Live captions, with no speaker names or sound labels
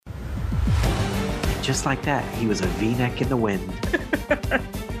just like that, he was a V-neck in the wind.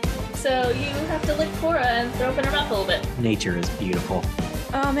 So you have to lick Cora and throw up in her mouth a little bit. Nature is beautiful.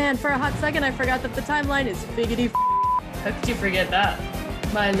 Oh man, for a hot second I forgot that the timeline is figgity. How could you forget that?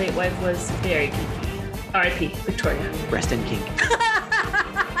 My late wife was very kinky. R.I.P. Victoria. Rest in kink.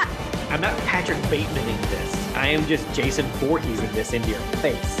 I'm not Patrick Bateman-ing this. I am just Jason Voorhees-ing this into your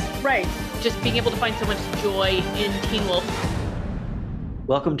face. Right. Just being able to find so much joy in Teen Wolf.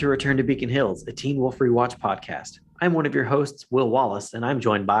 Welcome to Return to Beacon Hills, a Teen Wolf Rewatch podcast. I'm one of your hosts, Will Wallace, and I'm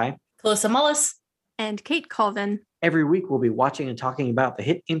joined by Clarissa Mullis. And Kate Colvin. Every week, we'll be watching and talking about the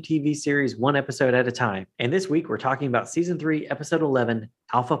hit MTV series one episode at a time. And this week, we're talking about Season 3, Episode 11,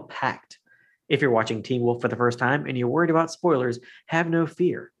 Alpha Pact. If you're watching Teen Wolf for the first time and you're worried about spoilers, have no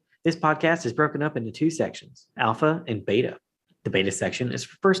fear. This podcast is broken up into two sections, Alpha and Beta. The Beta section is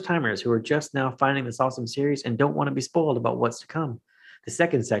for first-timers who are just now finding this awesome series and don't want to be spoiled about what's to come. The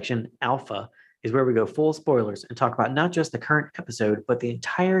second section, Alpha, is where we go full spoilers and talk about not just the current episode, but the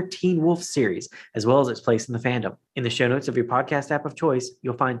entire Teen Wolf series, as well as its place in the fandom. In the show notes of your podcast app of choice,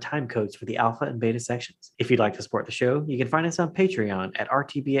 you'll find time codes for the Alpha and Beta sections. If you'd like to support the show, you can find us on Patreon at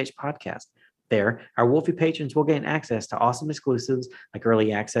RTBH Podcast. There, our Wolfie patrons will gain access to awesome exclusives like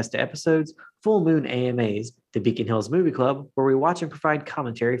early access to episodes, full moon AMAs, the Beacon Hills Movie Club, where we watch and provide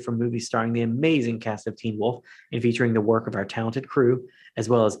commentary from movies starring the amazing cast of Teen Wolf and featuring the work of our talented crew, as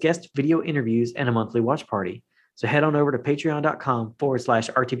well as guest video interviews and a monthly watch party. So head on over to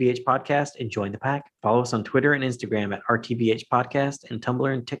patreon.com/RTBH podcast and join the pack. Follow us on Twitter and Instagram at RTBH podcast and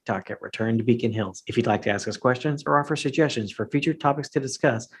Tumblr and TikTok at Return to Beacon Hills. If you'd like to ask us questions or offer suggestions for future topics to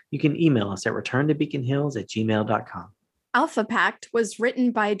discuss, you can email us at returntobeaconhills@gmail.com. Alpha Pact was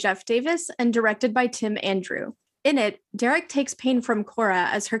written by Jeff Davis and directed by Tim Andrew. In it, Derek takes pain from Cora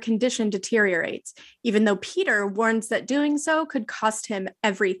as her condition deteriorates, even though Peter warns that doing so could cost him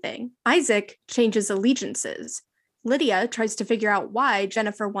everything. Isaac changes allegiances. Lydia tries to figure out why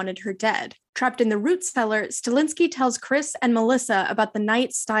Jennifer wanted her dead. Trapped in the root cellar, Stilinski tells Chris and Melissa about the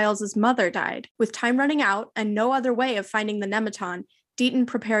night Stiles' mother died. With time running out and no other way of finding the Nematon, Deaton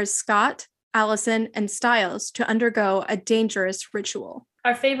prepares Scott, Allison, and Stiles to undergo a dangerous ritual.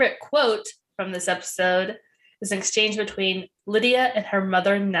 Our favorite quote from this episode is an exchange between Lydia and her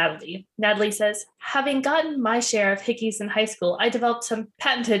mother, Natalie. Natalie says, "Having gotten my share of hickeys in high school, I developed some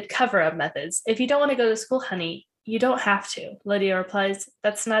patented cover-up methods. If you don't want to go to school, honey, you don't have to." Lydia replies,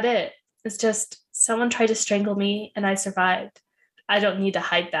 "That's not it. It's just someone tried to strangle me and I survived. I don't need to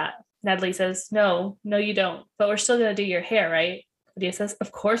hide that." Natalie says, No, you don't. But we're still going to do your hair, right?" Lydia says,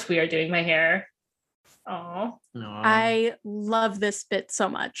 "Of course we are doing my hair." Aww. I love this bit so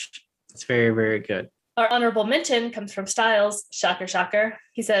much. It's very, very good. Our honorable mention comes from Stiles. Shocker, shocker.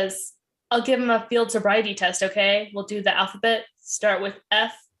 He says, "I'll give him a field sobriety test, okay? We'll do the alphabet. Start with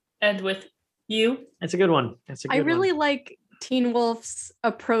F, end with U." That's a good one. I really like Teen Wolf's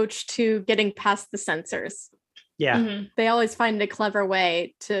approach to getting past the censors. Yeah. Mm-hmm. They always find a clever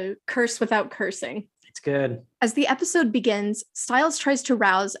way to curse without cursing. It's good. As the episode begins, Stiles tries to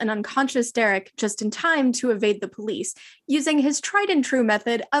rouse an unconscious Derek just in time to evade the police, using his tried and true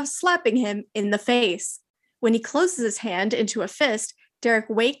method of slapping him in the face. When he closes his hand into a fist, Derek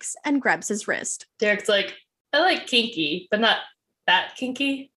wakes and grabs his wrist. Derek's like, "I like kinky, but not that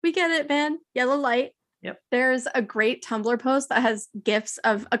kinky." We get it, man. Yellow light. Yep. There's a great Tumblr post that has GIFs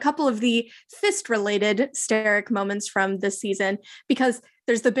of a couple of the fist-related Derek moments from this season, because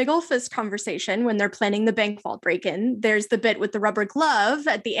there's the big old fist conversation when they're planning the bank vault break-in. There's the bit with the rubber glove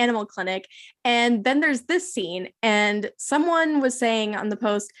at the animal clinic. And then there's this scene. And someone was saying on the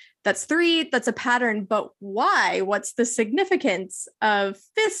post, that's 3, that's a pattern, but why? What's the significance of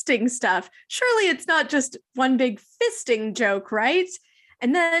fisting stuff? Surely it's not just one big fisting joke, right?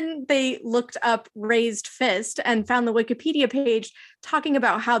 And then they looked up raised fist and found the Wikipedia page talking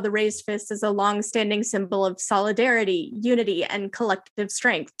about how the raised fist is a long-standing symbol of solidarity, unity, and collective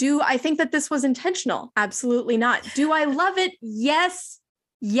strength. Do I think that this was intentional? Absolutely not. Do I love it? Yes.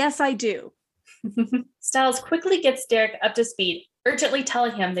 Yes, I do. Stiles quickly gets Derek up to speed, urgently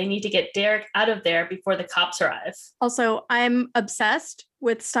telling him they need to get Derek out of there before the cops arrive. Also, I'm obsessed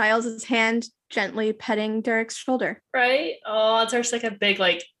with Stiles' hand gently petting Derek's shoulder. Right? Oh, it's just like a big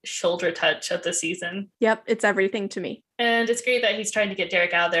shoulder touch of the season. Yep, it's everything to me. And it's great that he's trying to get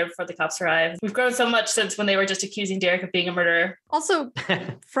Derek out of there before the cops arrive. We've grown so much since when they were just accusing Derek of being a murderer. Also,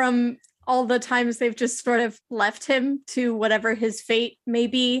 from all the times they've just sort of left him to whatever his fate may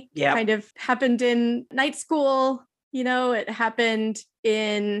be. Yep. Kind of happened in Night School. You know, it happened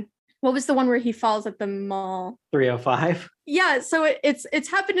in, what was the one where he falls at the mall? 305. Yeah, so it's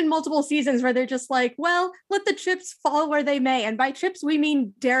happened in multiple seasons where they're just like, well, let the chips fall where they may. And by chips, we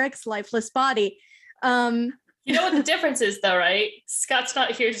mean Derek's lifeless body. You know what the difference is, though, right? Scott's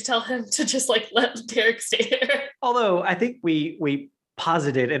not here to tell him to just like let Derek stay there. Although I think we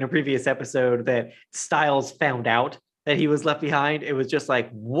posited in a previous episode that Styles found out that he was left behind. It was just like,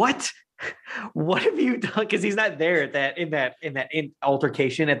 what? What have you done? Because he's not there at that in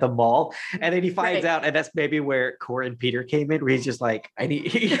altercation at the mall, and then he finds out, and that's maybe where Cora and Peter came in, where he's just like,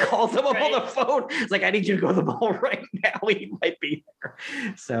 he calls him up on the phone. It's like, I need you to go to the mall right now. He might be there.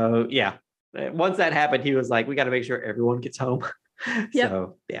 So yeah, once that happened, he was like, we got to make sure everyone gets home. Yep.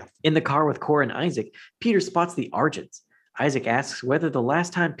 So yeah, in the car with Cora and Isaac, Peter spots the Argents. Isaac asks whether the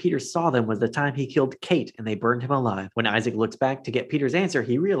last time Peter saw them was the time he killed Kate and they burned him alive. When Isaac looks back to get Peter's answer,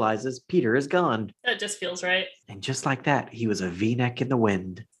 he realizes Peter is gone. That just feels right. And just like that, he was a V-neck in the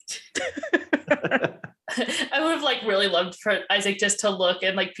wind. I would have like really loved for Isaac just to look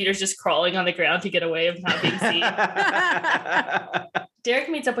and like Peter's just crawling on the ground to get away of not being seen. Derek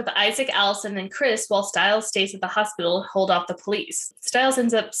meets up with Isaac, Allison, and Chris while Styles stays at the hospital to hold off the police. Styles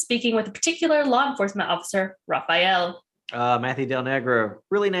ends up speaking with a particular law enforcement officer, Raphael. Matthew Del Negro,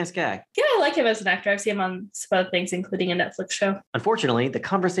 really nice guy. Yeah, I like him as an actor. I've seen him on some other things, including a Netflix show. Unfortunately, the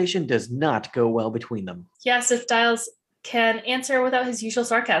conversation does not go well between them. Yeah, so Styles can answer without his usual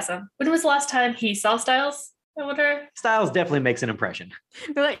sarcasm. When was the last time he saw Styles? I wonder. Styles definitely makes an impression.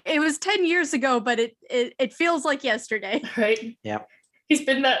 It was 10 years ago, but it feels like yesterday. Right? Yeah. He's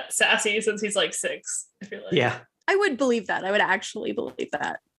been that sassy since he's like 6, I feel like. Yeah. I would believe that. I would actually believe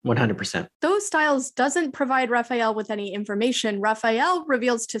that. 100%. Though Styles doesn't provide Raphael with any information, Raphael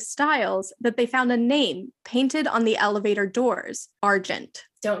reveals to Styles that they found a name painted on the elevator doors, Argent.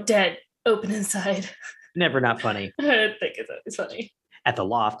 Don't dead, open inside. Never not funny. I think it's funny. At the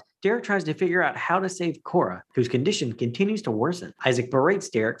loft, Derek tries to figure out how to save Cora, whose condition continues to worsen. Isaac berates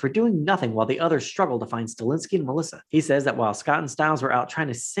Derek for doing nothing while the others struggle to find Stilinski and Melissa. He says that while Scott and Styles were out trying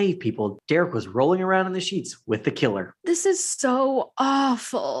to save people, Derek was rolling around in the sheets with the killer. This is so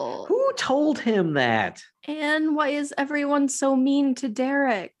awful. Who told him that? And why is everyone so mean to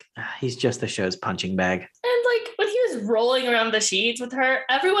Derek? He's just the show's punching bag. And like when he was rolling around the sheets with her,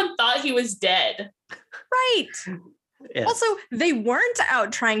 everyone thought he was dead. Right. Yes. Also, they weren't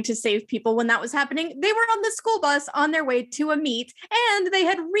out trying to save people when that was happening. They were on the school bus on their way to a meet, and they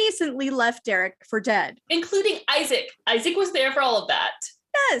had recently left Derek for dead. Including Isaac. Isaac was there for all of that.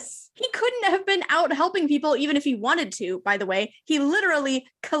 Yes. He couldn't have been out helping people even if he wanted to, by the way. He literally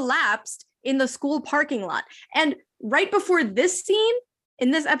collapsed in the school parking lot. And right before this scene, in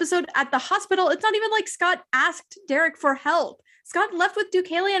this episode at the hospital, it's not even like Scott asked Derek for help. Scott left with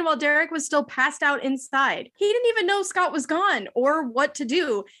Deucalion while Derek was still passed out inside. He didn't even know Scott was gone or what to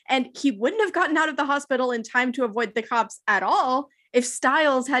do. And he wouldn't have gotten out of the hospital in time to avoid the cops at all if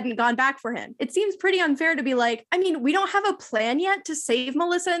Styles hadn't gone back for him. It seems pretty unfair to be like, I mean, we don't have a plan yet to save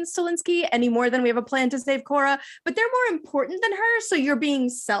Melissa and Stilinski any more than we have a plan to save Cora, but they're more important than her, so you're being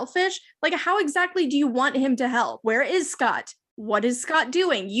selfish. Like, how exactly do you want him to help? Where is Scott? What is Scott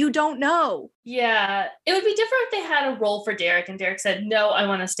doing? You don't know. Yeah, it would be different if they had a role for Derek and Derek said, no, I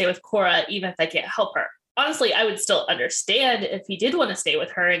want to stay with Cora even if I can't help her. Honestly, I would still understand if he did want to stay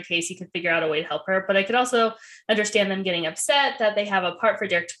with her in case he could figure out a way to help her. But I could also understand them getting upset that they have a part for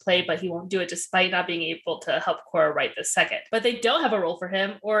Derek to play, but he won't do it despite not being able to help Cora right this second. But they don't have a role for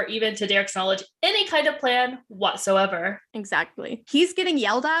him, or even to Derek's knowledge, any kind of plan whatsoever. Exactly. He's getting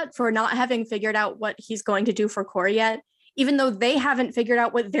yelled at for not having figured out what he's going to do for Cora yet, even though they haven't figured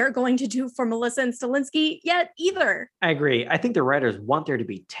out what they're going to do for Melissa and Stilinski yet either. I agree. I think the writers want there to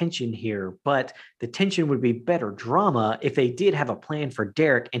be tension here, but the tension would be better drama if they did have a plan for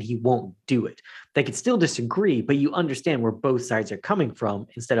Derek and he won't do it. They could still disagree, but you understand where both sides are coming from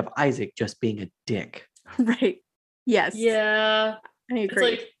instead of Isaac just being a dick. Right. Yes. Yeah. I agree.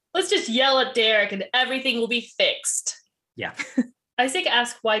 It's like, let's just yell at Derek and everything will be fixed. Yeah. Isaac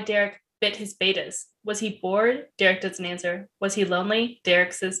asks why Derek bit his betas. Was he bored? Derek doesn't answer. Was he lonely?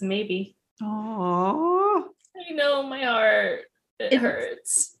 Derek says maybe. Aww. I know, my heart. It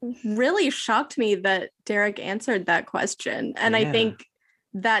hurts. Really shocked me that Derek answered that question. And I think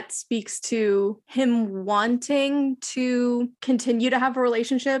that speaks to him wanting to continue to have a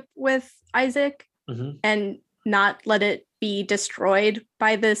relationship with Isaac and not let it be destroyed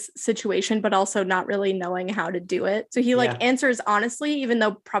by this situation, but also not really knowing how to do it. So he answers honestly, even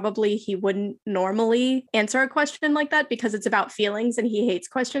though probably he wouldn't normally answer a question like that because it's about feelings and he hates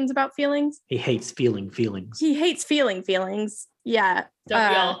questions about feelings. He hates feeling feelings. He hates feeling feelings. Yeah. Don't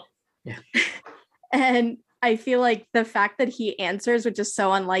we all? Yeah. And I feel like the fact that he answers, which is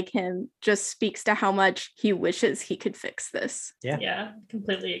so unlike him, just speaks to how much he wishes he could fix this. Yeah,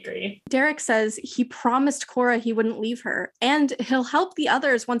 completely agree. Derek says he promised Cora he wouldn't leave her, and he'll help the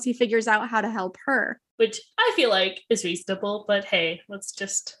others once he figures out how to help her. Which I feel like is reasonable, but hey,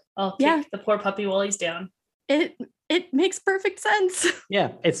 I'll take the poor puppy while he's down. It makes perfect sense.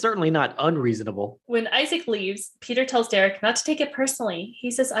 Yeah, it's certainly not unreasonable. When Isaac leaves, Peter tells Derek not to take it personally.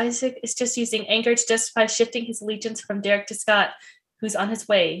 He says Isaac is just using anger to justify shifting his allegiance from Derek to Scott, who's on his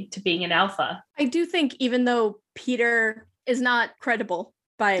way to being an alpha. I do think even though Peter is not credible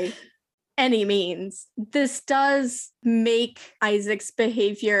by any means, this does make Isaac's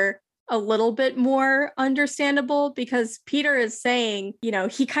behavior a little bit more understandable, because Peter is saying,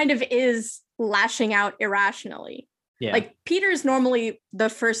 he kind of is lashing out irrationally. Yeah. Like, Peter's normally the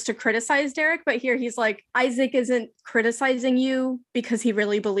first to criticize Derek, but here he's like, Isaac isn't criticizing you because he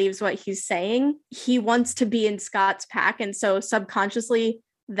really believes what he's saying. He wants to be in Scott's pack. And so subconsciously,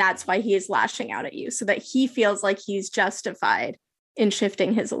 that's why he is lashing out at you, so that he feels like he's justified in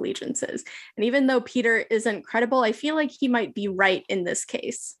shifting his allegiances. And even though Peter isn't credible, I feel like he might be right in this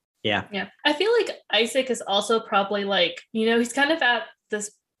case. Yeah. I feel like Isaac is also probably like, he's kind of at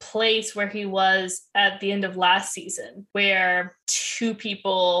this place where he was at the end of last season, where two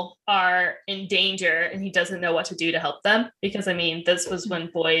people are in danger and he doesn't know what to do to help them. Because this was when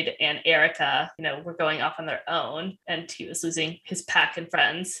Boyd and Erica, were going off on their own, and he was losing his pack and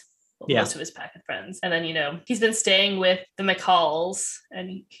friends. Most of his pack and friends. And then, he's been staying with the McCalls, and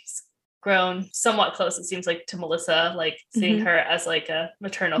he's grown somewhat close, it seems like, to Melissa, like seeing her as like a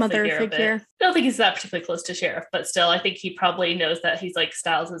maternal Mother figure. I don't think he's that particularly close to Sheriff, but still, I think he probably knows that he's like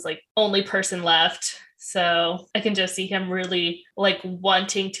Stiles' is like only person left. So I can just see him really like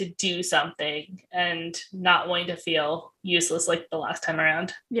wanting to do something and not wanting to feel useless like the last time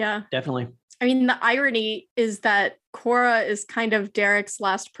around. Yeah, definitely. The irony is that Cora is kind of Derek's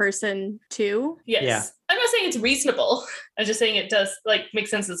last person too. Yes. Yeah. I'm not saying it's reasonable. I'm just saying it does like make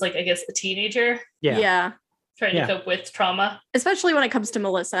sense as like, I guess, a teenager. Yeah. Trying to cope with trauma. Especially when it comes to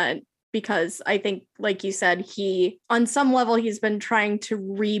Melissa, because I think, like you said, on some level, he's been trying to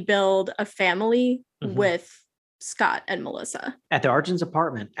rebuild a family with Scott and Melissa. At the Argent's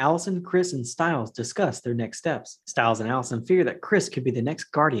apartment, Allison, Chris, and Stiles discuss their next steps. Stiles and Allison fear that Chris could be the next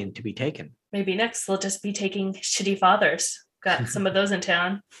guardian to be taken. Maybe next they'll just be taking shitty fathers. Got some of those in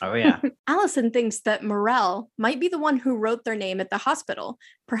town. Oh, yeah. Allison thinks that Morell might be the one who wrote their name at the hospital,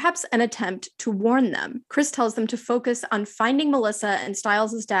 perhaps an attempt to warn them. Chris tells them to focus on finding Melissa and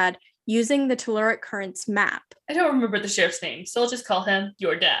Stiles' dad using the Telluric Currents map. I don't remember the sheriff's name, so I'll just call him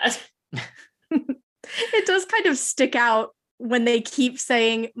your dad. It does kind of stick out when they keep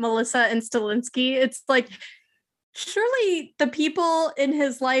saying Melissa and Stilinski. It's like, surely the people in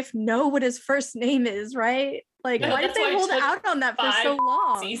his life know what his first name is, right? Like, why did they hold out on that for so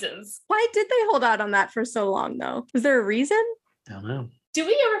long? Seasons. Why did they hold out on that for so long, though? Was there a reason? I don't know. Do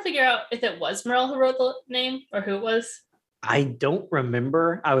we ever figure out if it was Morell who wrote the name or who it was? I don't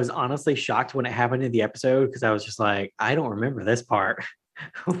remember. I was honestly shocked when it happened in the episode, because I was just like, I don't remember this part.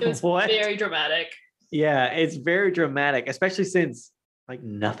 It was very dramatic. Yeah, it's very dramatic, especially since like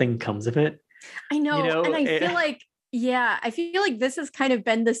nothing comes of it. I know. And I feel like, I feel like this has kind of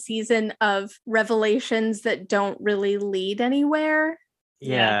been the season of revelations that don't really lead anywhere.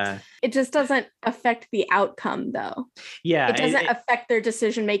 Yeah. It just doesn't affect the outcome, though. Yeah. It doesn't affect their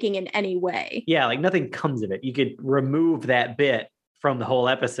decision making in any way. Yeah, like nothing comes of it. You could remove that bit from the whole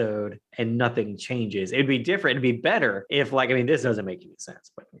episode and nothing changes. It'd be different. It'd be better if, like, this doesn't make any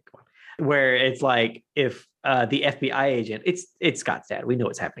sense, but come on. Where it's like if the FBI agent, it's Scott's dad. We know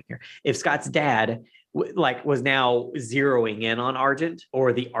what's happening here. If Scott's dad was now zeroing in on Argent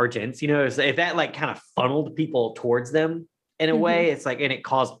or the Argents, if that like kind of funneled people towards them in a way, it's like, and it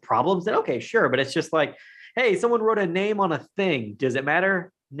caused problems, then okay, sure. But it's just like, hey, someone wrote a name on a thing. Does it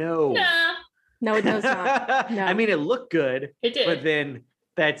matter? No. Nah. No, it does not. No. It looked good. It did. But then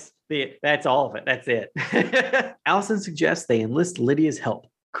that's all of it. That's it. Allison suggests they enlist Lydia's help.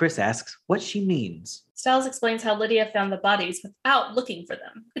 Chris asks what she means. Stiles explains how Lydia found the bodies without looking for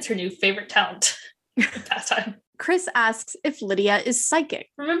them. It's her new favorite talent. Pastime. Chris asks if Lydia is psychic.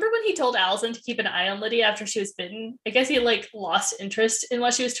 Remember when he told Allison to keep an eye on Lydia after she was bitten? I guess he lost interest in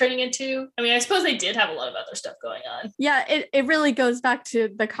what she was turning into. I suppose they did have a lot of other stuff going on. Yeah, it really goes back to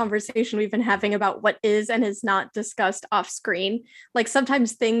the conversation we've been having about what is and is not discussed off screen. Like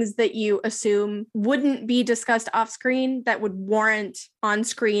sometimes things that you assume wouldn't be discussed off screen that would warrant on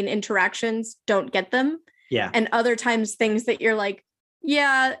screen interactions don't get them. Yeah. And other times things that you're like,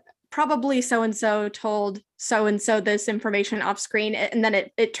 yeah, probably so-and-so told so-and-so this information off screen, and then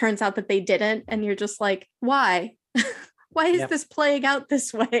it turns out that they didn't, and you're just like, why? Why is this playing out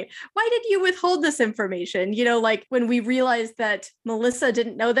this way? Why did you withhold this information? You know, like when we realized that Melissa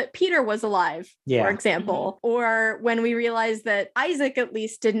didn't know that Peter was alive, for example, or when we realized that Isaac at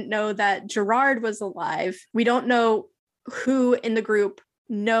least didn't know that Gerard was alive. We don't know who in the group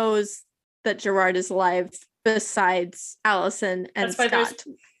knows that Gerard is alive besides Allison and Scott. That's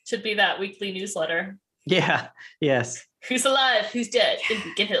why should be that weekly newsletter. Yeah. Yes. Who's alive? Who's dead? In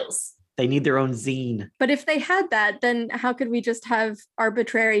Beacon Hills. They need their own zine. But if they had that, then how could we just have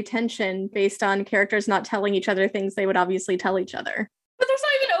arbitrary tension based on characters not telling each other things they would obviously tell each other? But there's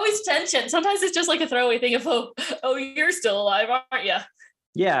not even always tension. Sometimes it's just like a throwaway thing of, oh, you're still alive, aren't you?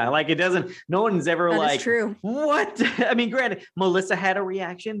 Yeah, like it doesn't, no one's ever that is true. What? I mean, granted, Melissa had a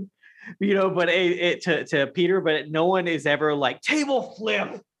reaction, you know, but to Peter, but no one is ever like, table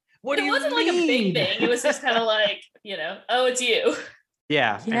flip. What do you mean? It wasn't like a big thing. It was just kind of like, you know, oh, it's you.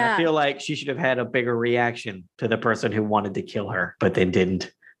 Yeah. And I feel like she should have had a bigger reaction to the person who wanted to kill her, but then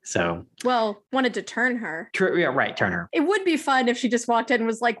didn't. So, well, wanted to turn her. True. Yeah, right. Turn her. It would be fun if she just walked in and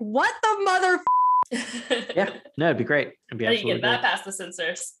was like, what the mother? Yeah. No, it'd be great. It'd be absolutely get that past the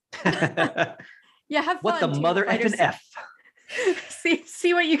censors. Yeah, have fun. What the mother F and F?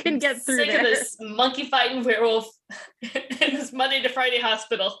 See what you can get through there. Sick of this monkey fighting werewolf in this Monday to Friday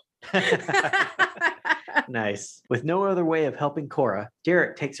hospital. Nice. With no other way of helping Cora,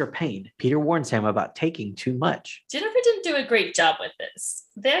 Derek takes her pain. Peter warns him about taking too much. Jennifer didn't do a great job with this.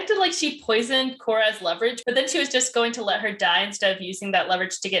 They acted like she poisoned Cora's leverage, but then she was just going to let her die instead of using that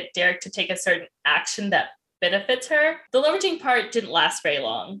leverage to get Derek to take a certain action that benefits her. The leveraging part didn't last very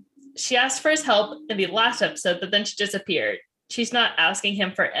long. She asked for his help in the last episode, but then she disappeared. She's not asking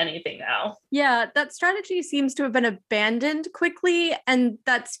him for anything now. Yeah, that strategy seems to have been abandoned quickly, and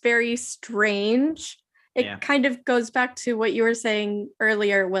that's very strange. It kind of goes back to what you were saying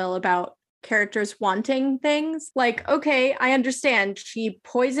earlier, Will, about characters wanting things. Like, okay, I understand. She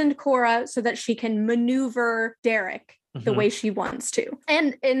poisoned Cora so that she can maneuver Derek the way she wants to.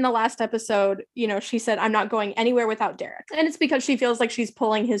 And in the last episode, you know, she said, I'm not going anywhere without Derek. And it's because she feels like she's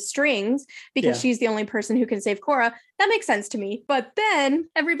pulling his strings because she's the only person who can save Cora. That makes sense to me. But then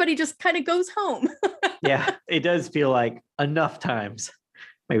everybody just kind of goes home. Yeah, it does feel like enough times,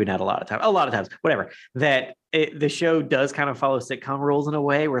 maybe not a lot of times, whatever, that the show does kind of follow sitcom rules in a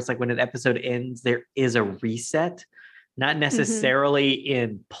way where it's like when an episode ends, there is a reset. Not necessarily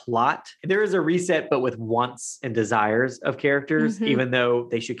in plot. There is a reset, but with wants and desires of characters, even though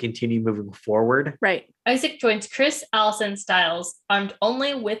they should continue moving forward. Right. Isaac joins Chris, Allison, Stiles, armed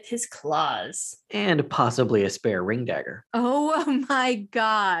only with his claws. And possibly a spare ring dagger. Oh my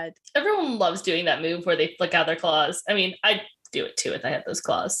God. Everyone loves doing that move where they flick out their claws. I mean, I'd do it too if I had those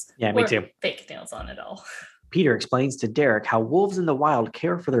claws. Yeah, me too. Fake nails on it all. Peter explains to Derek how wolves in the wild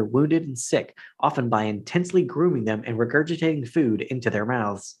care for their wounded and sick, often by intensely grooming them and regurgitating food into their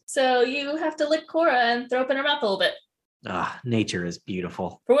mouths. So you have to lick Cora and throw up in her mouth a little bit. Nature is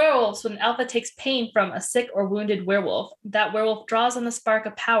beautiful. For werewolves, when Alpha takes pain from a sick or wounded werewolf, that werewolf draws on the spark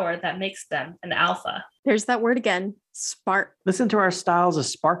of power that makes them an alpha. There's that word again, spark. Listen to our Styles of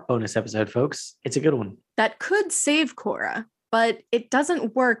Spark bonus episode, folks. It's a good one. That could save Cora, but it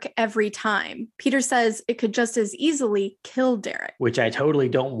doesn't work every time. Peter says it could just as easily kill Derek. Which I totally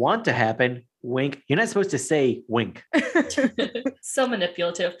don't want to happen. Wink. You're not supposed to say wink. So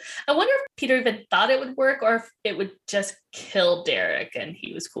manipulative. I wonder if Peter even thought it would work or if it would just kill Derek and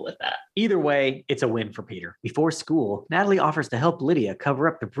he was cool with that. Either way, it's a win for Peter. Before school, Natalie offers to help Lydia cover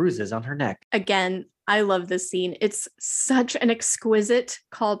up the bruises on her neck. Again, I love this scene. It's such an exquisite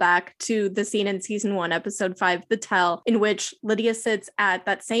callback to the scene in season 1, episode 5, The Tell, in which Lydia sits at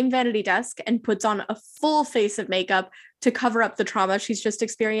that same vanity desk and puts on a full face of makeup to cover up the trauma she's just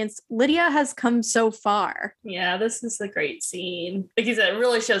experienced. Lydia has come so far. Yeah, this is a great scene. Like you said, it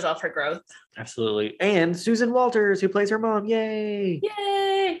really shows off her growth. Absolutely. And Susan Walters, who plays her mom. Yay!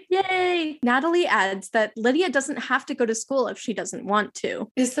 Yay! Yay! Natalie adds that Lydia doesn't have to go to school if she doesn't want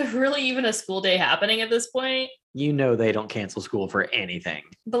to. Is there really even a school day happening at this point? You know they don't cancel school for anything.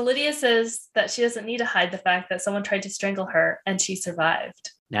 But Lydia says that she doesn't need to hide the fact that someone tried to strangle her and she survived.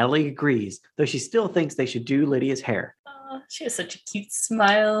 Natalie agrees, though she still thinks they should do Lydia's hair. Oh, she has such a cute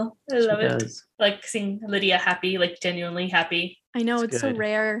smile. I love it. Like seeing Lydia happy, like genuinely happy. I know, it's so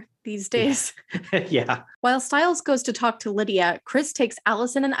rare these days. Yeah. While Stiles goes to talk to Lydia, Chris takes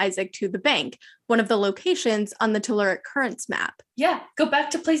Allison and Isaac to the bank, one of the locations on the Telluric Currents map. Yeah, go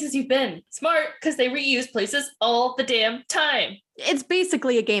back to places you've been. Smart, because they reuse places all the damn time. It's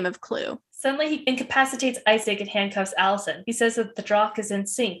basically a game of Clue. Suddenly, he incapacitates Isaac and handcuffs Allison. He says that the Drakh is in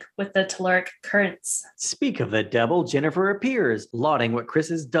sync with the telluric currents. Speak of the devil, Jennifer appears, lauding what Chris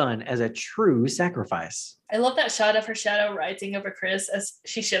has done as a true sacrifice. I love that shot of her shadow rising over Chris as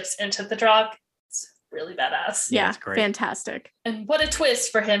she shifts into the Drakh. It's really badass. Yeah, Yeah, it's great. fantastic. And what a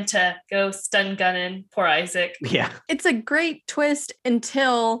twist for him to go stun gunning poor Isaac. Yeah. It's a great twist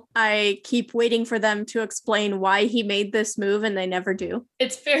until I keep waiting for them to explain why he made this move and they never do.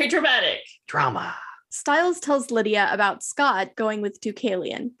 It's very dramatic. Drama. Styles tells Lydia about Scott going with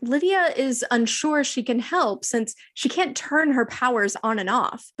Deucalion. Lydia is unsure she can help since she can't turn her powers on and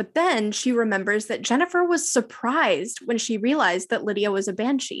off. But then she remembers that Jennifer was surprised when she realized that Lydia was a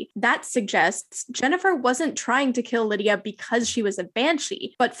banshee. That suggests Jennifer wasn't trying to kill Lydia because she was a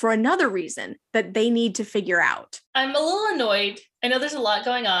banshee, but for another reason that they need to figure out. I'm a little annoyed. I know there's a lot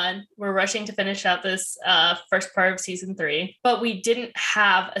going on. We're rushing to finish out this first part of season 3, but we didn't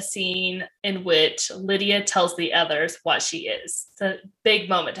have a scene in which Lydia tells the others what she is. It's a big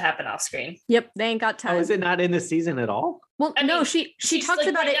moment to happen off screen. Yep, they ain't got time. Oh, is it not in the season at all? Well, I no, mean, she she's talks like,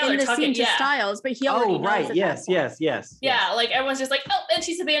 about right it now in they're the talking- scene to yeah. Styles, but he already Oh, knows right. at Yes, that point. yes. Yeah, like everyone's just like, oh, and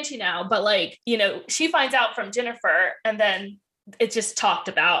she's a banshee now. But like, you know, she finds out from Jennifer and then it's just talked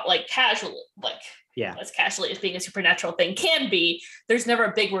about like casually, like Yeah. as casually as being a supernatural thing can be. There's never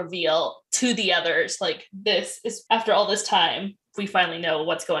a big reveal to the others. Like this is after all this time, we finally know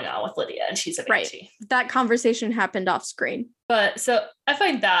what's going on with Lydia and she's a Right. banshee. That conversation happened off screen. But so I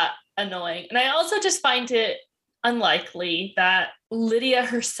find that annoying. And I also just find it unlikely that Lydia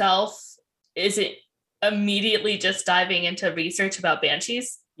herself isn't immediately just diving into research about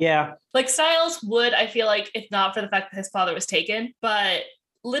banshees. Yeah. Like Styles would, I feel like, if not for the fact that his father was taken. But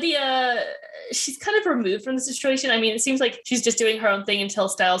Lydia, she's kind of removed from the situation. I mean, it seems like she's just doing her own thing until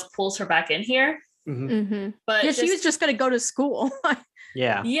Styles pulls her back in here. Mhm. Mm-hmm. But Yeah, she was just going to go to school.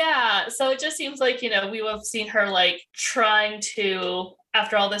 Yeah. yeah, so it just seems like, you know, we would have seen her like trying to,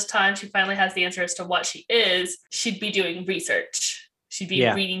 after all this time, she finally has the answer as to what she is. She'd be doing research. She'd be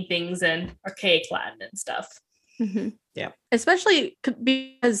Yeah. reading things in archaic Latin and stuff. Mm-hmm. Yeah. Especially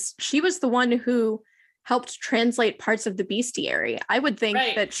because she was the one who helped translate parts of the bestiary. I would think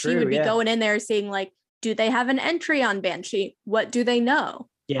Right. that she True, would be yeah. going in there seeing like, do they have an entry on Banshee? What do they know?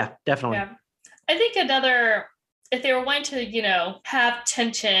 Yeah, definitely. Yeah. I think another, if they were wanting to, you know, have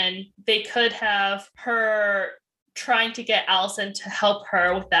tension, they could have her trying to get Allison to help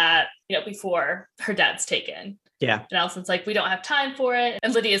her with that, you know, before her dad's taken. Yeah. And Allison's like, we don't have time for it.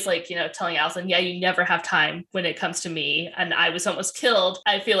 And Lydia's like, you know, telling Allison, yeah, you never have time when it comes to me. And I was almost killed.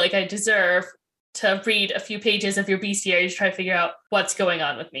 I feel like I deserve to read a few pages of your bestiary to try to figure out what's going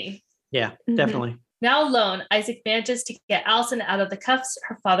on with me. Yeah, Mhm. definitely. Now alone, Isaac manages to get Allison out of the cuffs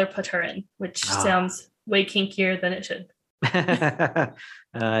her father put her in, which Ah. sounds way kinkier than it should.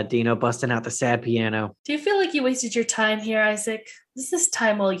 Dino busting out the sad piano. Do you feel like you wasted your time here, Isaac? Is this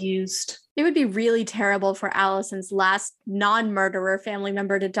time well used? It would be really terrible for Allison's last non-murderer family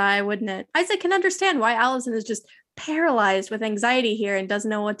member to die, wouldn't it? Isaac can understand why Allison is just paralyzed with anxiety here and doesn't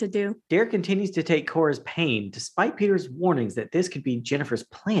know what to do. Derek continues to take Cora's pain despite Peter's warnings that this could be Jennifer's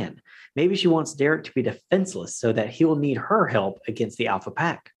plan. Maybe she wants Derek to be defenseless so that he'll need her help against the Alpha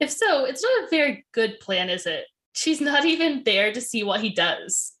Pack. If so, it's not a very good plan, is it? She's not even there to see what he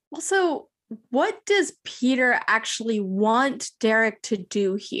does. Also, what does Peter actually want Derek to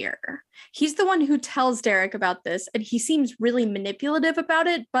do here? He's the one who tells Derek about this, and he seems really manipulative about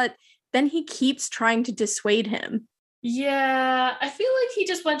it, but then he keeps trying to dissuade him. Yeah, I feel like he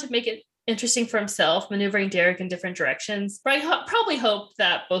just wanted to make it interesting for himself, maneuvering Derek in different directions. But I probably hoped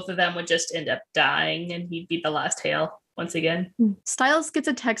that both of them would just end up dying and he'd be the last Hale once again. Styles gets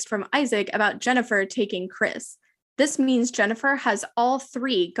a text from Isaac about Jennifer taking Chris. This means Jennifer has all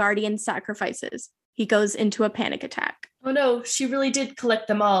 3 guardian sacrifices. He goes into a panic attack. Oh no, she really did collect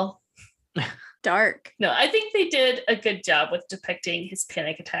them all. Dark. No, I think they did a good job with depicting his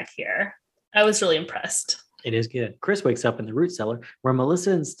panic attack here. I was really impressed. It is good. Chris wakes up in the root cellar where Melissa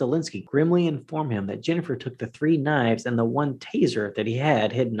and Stilinski grimly inform him that Jennifer took the 3 knives and the 1 taser that he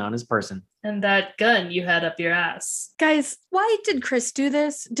had hidden on his person. And that gun you had up your ass. Guys, why did Chris do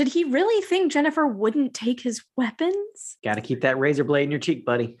this? Did he really think Jennifer wouldn't take his weapons? Got to keep that razor blade in your cheek,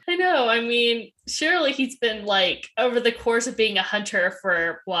 buddy. I know. I mean, surely he's been like, over the course of being a hunter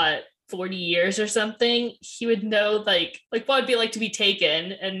for what, 40 years or something, he would know like what it'd be like to be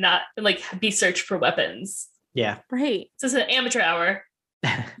taken and not like be searched for weapons. Yeah. Right. This is an amateur hour,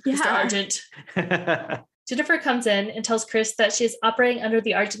 Mr. Yeah. Argent. Jennifer comes in and tells Chris that she is operating under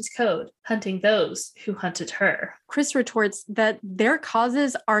the Argent's code, hunting those who hunted her. Chris retorts that their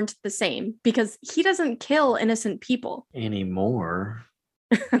causes aren't the same because he doesn't kill innocent people. Anymore.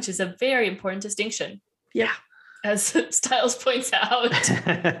 which is a very important distinction. Yep. As Styles points out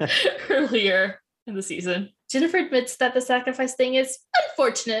earlier in the season. Jennifer admits that the sacrifice thing is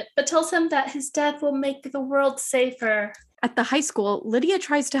unfortunate, but tells him that his death will make the world safer. At the high school, Lydia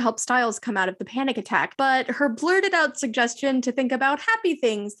tries to help Styles come out of the panic attack, but her blurted out suggestion to think about happy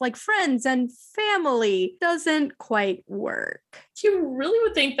things like friends and family doesn't quite work. You really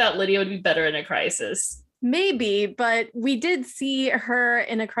would think that Lydia would be better in a crisis. Maybe, but we did see her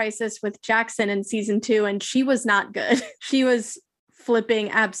in a crisis with Jackson in season 2, and she was not good. She was flipping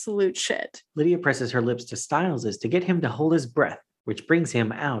absolute shit. Lydia presses her lips to Styles' to get him to hold his breath, which brings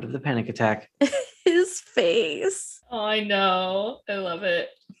him out of the panic attack. His face. Oh, I know. I love it.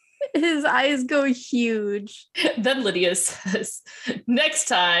 His eyes go huge. Then Lydia says, next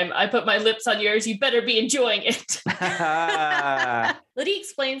time I put my lips on yours, you better be enjoying it. Lydia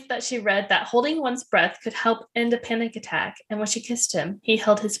explains that she read that holding one's breath could help end a panic attack. And when she kissed him, he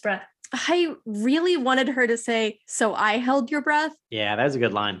held his breath. I really wanted her to say, so I held your breath. Yeah, that's a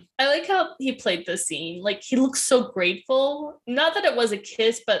good line. I like how he played this scene. Like, he looks so grateful. Not that it was a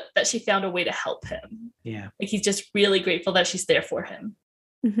kiss, but that she found a way to help him. Yeah. Like, he's just really grateful that she's there for him.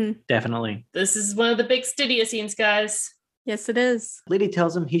 Mm-hmm. Definitely. This is one of the big Stydia scenes, guys. Yes, it is. Lydia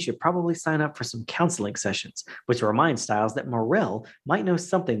tells him he should probably sign up for some counseling sessions, which reminds Styles that Morel might know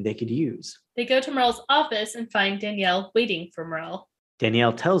something they could use. They go to Morel's office and find Danielle waiting for Morel.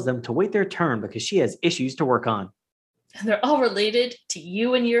 Danielle tells them to wait their turn because she has issues to work on. And they're all related to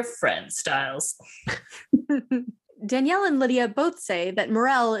you and your friend, Styles. Danielle and Lydia both say that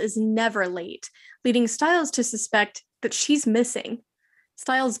Morel is never late, leading Styles to suspect that she's missing.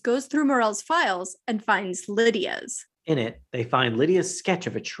 Styles goes through Morel's files and finds Lydia's. In it, they find Lydia's sketch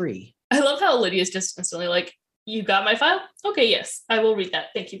of a tree. I love how Lydia's just instantly like, you got my file? Okay, yes, I will read that.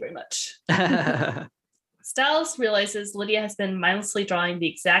 Thank you very much. Styles realizes Lydia has been mindlessly drawing the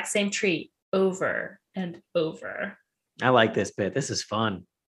exact same tree over and over. I like this bit. This is fun.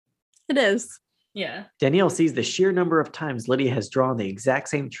 It is. Yeah. Danielle sees the sheer number of times Lydia has drawn the exact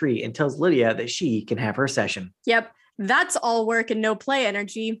same tree and tells Lydia that she can have her session. Yep. That's all work and no play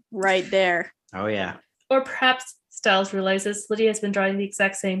energy right there. Oh, yeah. Or perhaps Styles realizes Lydia has been drawing the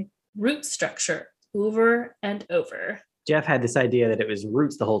exact same root structure over and over. Jeff had this idea that it was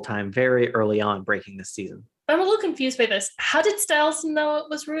roots the whole time very early on breaking this season. I'm a little confused by this. How did Styles know it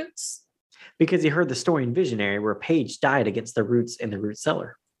was roots? Because he heard the story in Visionary where Paige died against the roots in the root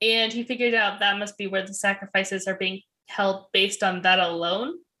cellar. And he figured out that must be where the sacrifices are being held based on that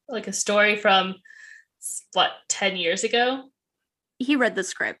alone? Like a story from, 10 years ago? He read the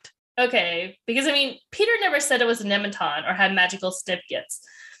script. Okay, because I mean, Peter never said it was a Nemeton or had magical certificates.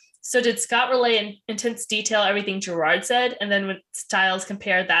 So did Scott relay in intense detail everything Gerard said? And then when Styles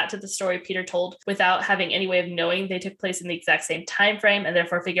compared that to the story Peter told without having any way of knowing they took place in the exact same time frame and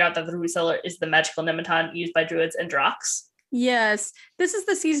therefore figure out that the root cellar is the magical Nemeton used by druids and Drox? Yes, this is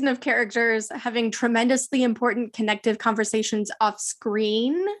the season of characters having tremendously important connective conversations off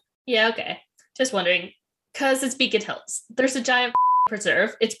screen. Yeah, okay. Just wondering, because it's Beacon Hills. There's a giant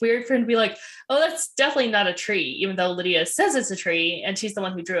preserve. It's weird for him to be like, oh, that's definitely not a tree, even though Lydia says it's a tree and she's the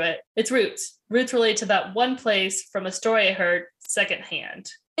one who drew it. It's roots. Roots relate to that one place from a story I heard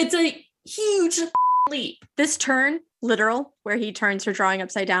secondhand. It's a huge leap. This turn, literal, where he turns her drawing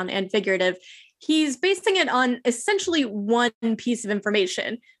upside down, and figurative, he's basing it on essentially one piece of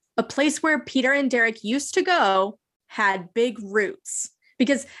information. A place where Peter and Derek used to go had big roots.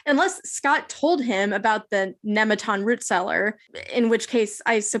 Because unless Scott told him about the Nemeton root cellar, in which case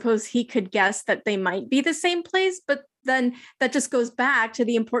I suppose he could guess that they might be the same place, but then that just goes back to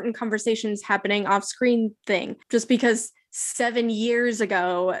the important conversations happening off screen thing. Just because 7 years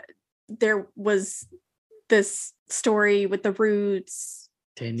ago, there was this story with the roots.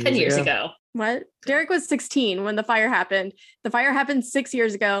 10 years ago. What? Derek was 16 when the fire happened. The fire happened 6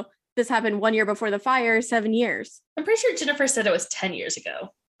 years ago. This happened 1 year before the fire, 7 years. I'm pretty sure Jennifer said it was 10 years ago.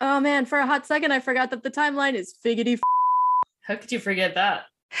 Oh man, for a hot second, I forgot that the timeline is figgity. How could you forget that?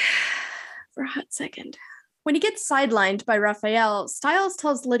 For a hot second. When he gets sidelined by Raphael, Styles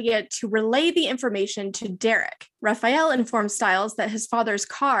tells Lydia to relay the information to Derek. Raphael informs Styles that his father's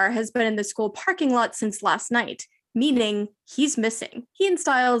car has been in the school parking lot since last night, meaning he's missing. He and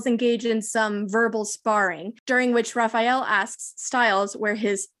Styles engage in some verbal sparring, during which Raphael asks Styles where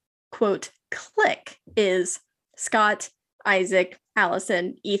his, quote, clique is. Scott, Isaac,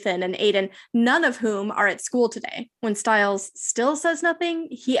 Allison, Ethan, and Aiden, none of whom are at school today. When Styles still says nothing,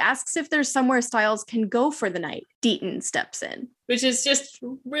 he asks if there's somewhere Styles can go for the night. Deaton steps in. Which is just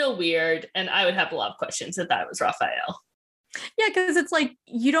real weird, and I would have a lot of questions if that was Raphael. Yeah, because it's like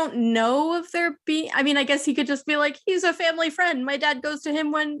you don't know if they're being. I mean, I guess he could just be like, he's a family friend. My dad goes to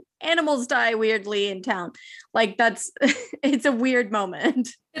him when animals die weirdly in town. Like that's it's a weird moment.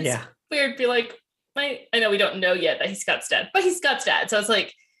 It's weird. Be like, I know we don't know yet that he's Scott's dad, but he's Scott's dad. So it's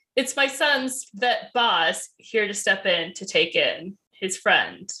like, it's my son's vet boss here to step in to take in his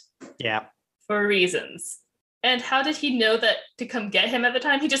friend. Yeah. For reasons. And how did he know that to come get him at the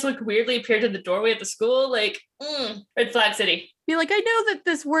time? He just like weirdly appeared in the doorway at the school. Like, red flag city. Be like, I know that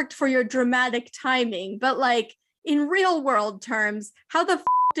this worked for your dramatic timing, but like in real world terms, how the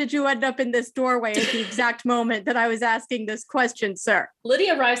did you end up in this doorway at the exact moment that I was asking this question, sir?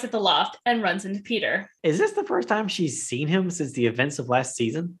 Lydia arrives at the loft and runs into Peter. Is this the first time she's seen him since the events of last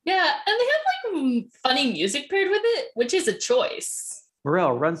season? Yeah, and they have like funny music paired with it, which is a choice.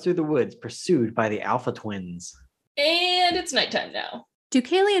 Morel runs through the woods, pursued by the Alpha twins. And it's nighttime now.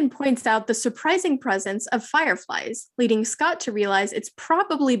 Deucalion points out the surprising presence of fireflies, leading Scott to realize it's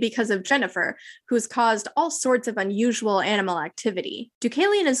probably because of Jennifer, who's caused all sorts of unusual animal activity.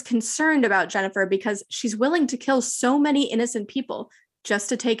 Deucalion is concerned about Jennifer because she's willing to kill so many innocent people just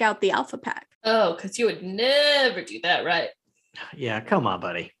to take out the Alpha Pack. Oh, because you would never do that, right? Yeah, come on,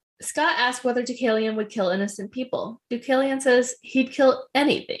 buddy. Scott asks whether Deucalion would kill innocent people. Deucalion says he'd kill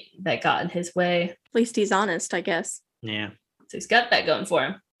anything that got in his way. At least he's honest, I guess. Yeah. So he's got that going for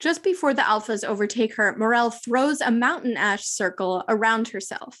him. Just before the Alphas overtake her, Morel throws a mountain ash circle around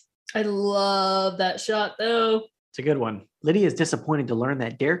herself. I love that shot, though. It's a good one. Lydia is disappointed to learn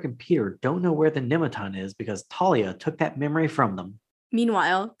that Derek and Peter don't know where the Nematon is because Talia took that memory from them.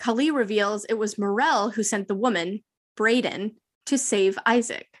 Meanwhile, Kali reveals it was Morel who sent the woman, Brayden, to save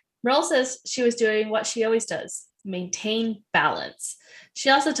Isaac. Morel says she was doing what she always does, maintain balance. She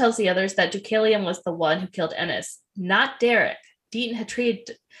also tells the others that Deucalion was the one who killed Ennis, not Derek. Deaton had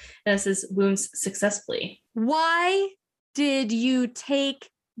treated Ennis's wounds successfully. Why did you take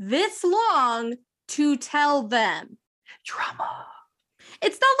this long to tell them? Drama.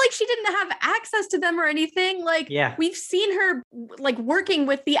 It's not like she didn't have access to them or anything. Like, we've seen her like working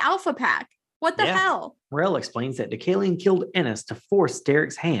with the Alpha Pack. What the hell? Morel explains that Deucalion killed Ennis to force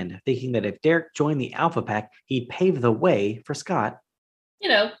Derek's hand, thinking that if Derek joined the Alpha Pack, he'd pave the way for Scott. You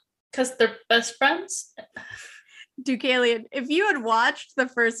know, because they're best friends. Deucalion, if you had watched the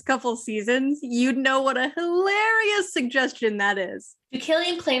first couple seasons, you'd know what a hilarious suggestion that is.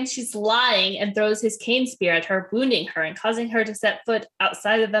 Deucalion claims she's lying and throws his cane spear at her, wounding her and causing her to set foot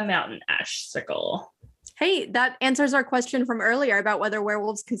outside of the mountain ash circle. Hey, that answers our question from earlier about whether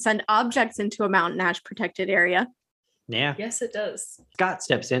werewolves can send objects into a mountain ash protected area. Yeah. Yes, it does. Scott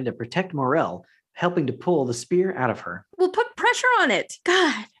steps in to protect Morel, helping to pull the spear out of her. We'll put pressure on it.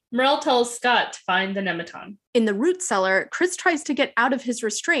 God. Morel tells Scott to find the Nematon. In the root cellar, Chris tries to get out of his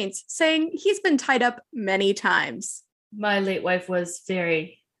restraints, saying he's been tied up many times. My late wife was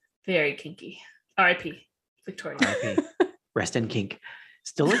very, very kinky. R.I.P. Victoria. R.I.P. Rest in kink.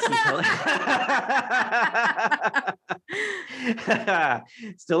 Stilinski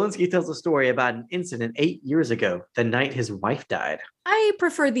tells a story about an incident 8 years ago, the night his wife died. I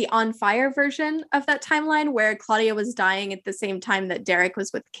prefer the on fire version of that timeline where Claudia was dying at the same time that Derek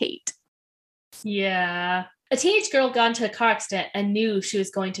was with Kate. Yeah. A teenage girl got into a car accident and knew she was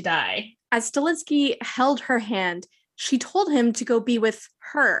going to die. As Stilinski held her hand, she told him to go be with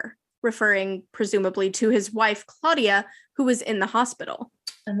her, referring presumably to his wife, Claudia, who was in the hospital.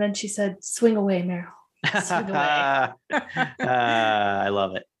 And then she said, swing away, Meryl. Swing away. I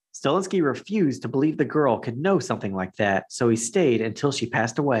love it. Stilinski refused to believe the girl could know something like that, so he stayed until she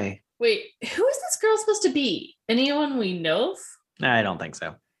passed away. Wait, who is this girl supposed to be? Anyone we know of? I don't think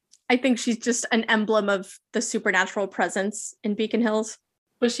so. I think she's just an emblem of the supernatural presence in Beacon Hills.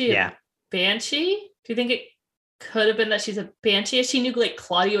 Was she a banshee? Do you think it could have been that she's a banshee if she knew like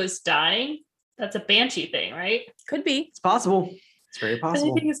Claudia was dying? That's a banshee thing, right? Could be. It's possible. It's very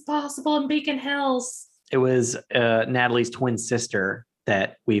possible. Anything is possible in Beacon Hills. It was Natalie's twin sister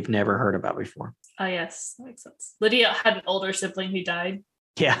that we've never heard about before. Oh, yes. That makes sense. Lydia had an older sibling who died.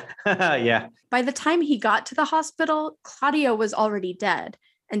 Yeah. Yeah. By the time he got to the hospital, Claudia was already dead,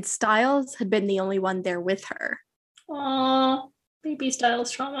 and Styles had been the only one there with her. Aw, baby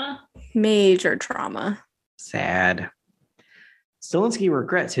Styles trauma. Major trauma. Sad. Stilinski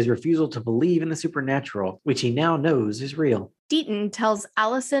regrets his refusal to believe in the supernatural, which he now knows is real. Deaton tells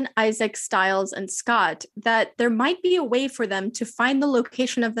Allison, Isaac, Styles, and Scott that there might be a way for them to find the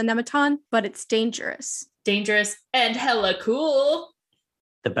location of the Nematon, but it's dangerous. Dangerous and hella cool.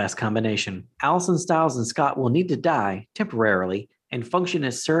 The best combination. Allison, Styles, and Scott will need to die temporarily and function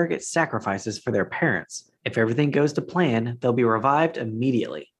as surrogate sacrifices for their parents. If everything goes to plan, they'll be revived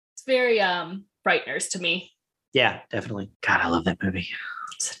immediately. It's very Frighteners to me. Yeah, definitely. God, I love that movie.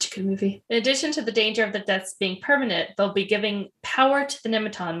 Such a good movie. In addition to the danger of the deaths being permanent, they'll be giving power to the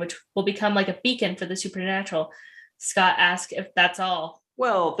Nematon, which will become like a beacon for the supernatural. Scott asks if that's all.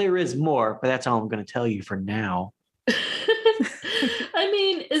 Well, there is more, but that's all I'm going to tell you for now. I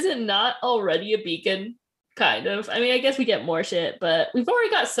mean, is it not already a beacon? Kind of. I mean, I guess we get more shit, but we've already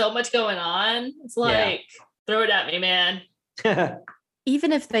got so much going on. It's like, throw it at me, man.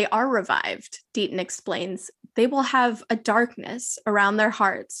 Even if they are revived, Deaton explains, they will have a darkness around their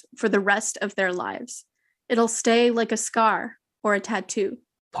hearts for the rest of their lives. It'll stay like a scar or a tattoo.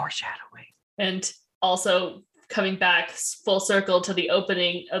 Foreshadowing. And also coming back full circle to the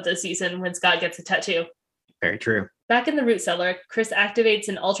opening of the season when Scott gets a tattoo. Very true. Back in the root cellar, Chris activates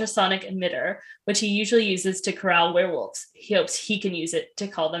an ultrasonic emitter, which he usually uses to corral werewolves. He hopes he can use it to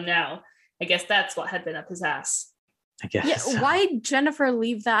call them now. I guess that's what had been up his ass. I guess. Yeah, why Jennifer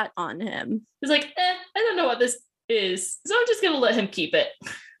leave that on him? He's like, I don't know what this is, so I'm just gonna let him keep it.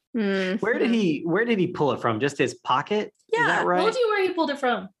 Where did he pull it from? Just his pocket? Yeah. Is that right? Told you where he pulled it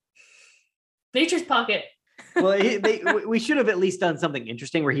from. Nature's pocket. Well, we should have at least done something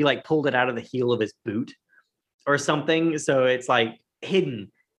interesting where he like pulled it out of the heel of his boot or something. So it's like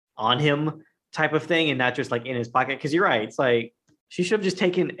hidden on him type of thing and not just like in his pocket. Because you're right. It's like she should have just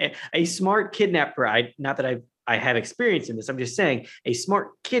taken a smart kidnapper. Not that I have experience in this. I'm just saying a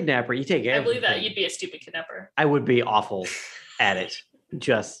smart kidnapper. You take everything. I believe that you'd be a stupid kidnapper. I would be awful at it.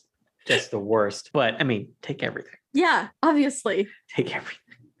 Just the worst. But I mean, take everything. Yeah, obviously. Take everything.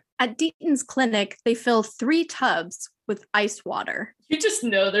 At Deaton's clinic, they fill 3 tubs with ice water. You just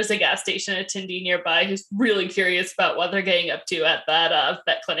know there's a gas station attendee nearby who's really curious about what they're getting up to at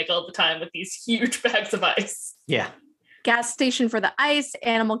that clinic all the time with these huge bags of ice. Yeah. Gas station for the ice,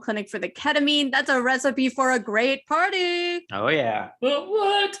 animal clinic for the ketamine. That's a recipe for a great party. Oh, yeah.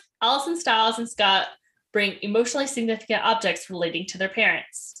 What? Allison, Stiles, and Scott bring emotionally significant objects relating to their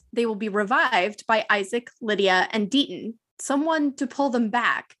parents. They will be revived by Isaac, Lydia, and Deaton. Someone to pull them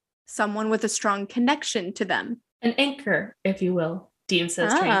back. Someone with a strong connection to them. An anchor, if you will, Dean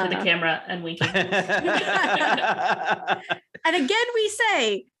says, turning to the camera and winking. And again, we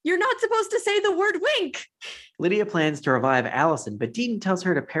say, you're not supposed to say the word wink. Lydia plans to revive Allison, but Deaton tells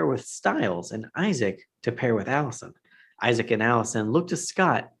her to pair with Stiles and Isaac to pair with Allison. Isaac and Allison look to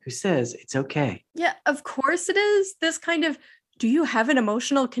Scott, who says it's okay. Yeah, of course it is. This kind of, do you have an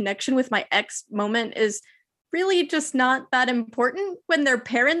emotional connection with my ex moment is really just not that important when their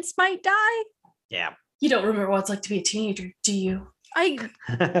parents might die. Yeah. You don't remember what it's like to be a teenager, do you? I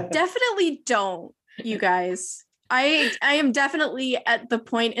definitely don't, you guys. I am definitely at the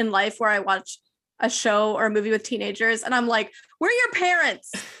point in life where I watch a show or a movie with teenagers and I'm like, where are your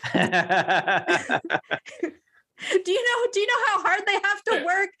parents? Do you know how hard they have to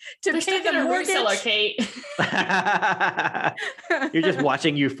work to pay the mortgage? Cellar, Kate. You're just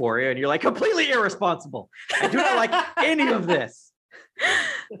watching Euphoria and you're like completely irresponsible. I do not like any of this.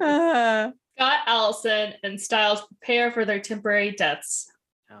 Scott, Allison, and Stiles prepare for their temporary deaths.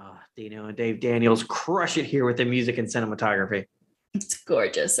 Oh, Dino and Dave Daniels crush it here with their music and cinematography. It's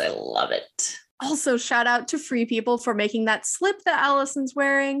gorgeous. I love it. Also, shout out to Free People for making that slip that Allison's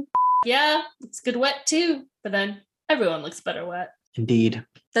wearing. Yeah, it's good wet too, but then everyone looks better wet. Indeed.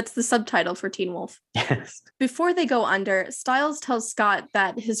 That's the subtitle for Teen Wolf. Yes. Before they go under, Stiles tells Scott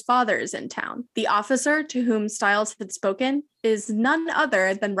that his father is in town. The officer to whom Stiles had spoken is none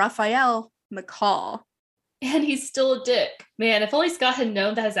other than Raphael McCall. And he's still a dick. Man, if only Scott had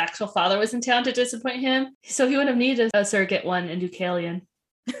known that his actual father was in town to disappoint him, so he wouldn't have needed a surrogate one in Deucalion.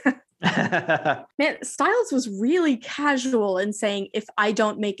 Man, Stiles was really casual in saying, if I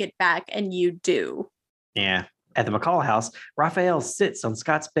don't make it back and you do. Yeah. At the McCall house, Raphael sits on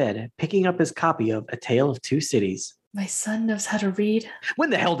Scott's bed, picking up his copy of A Tale of Two Cities. My son knows how to read. When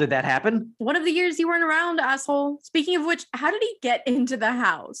the hell did that happen? One of the years you weren't around, asshole. Speaking of which, how did he get into the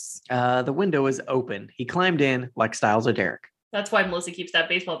house? The window is open. He climbed in like Stiles or Derek. That's why Melissa keeps that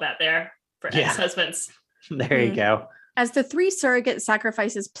baseball bat there for ex-husbands. There you go. As the 3 surrogate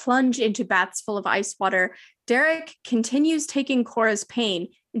sacrifices plunge into baths full of ice water, Derek continues taking Cora's pain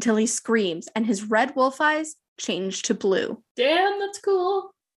until he screams and his red wolf eyes change to blue. Damn, that's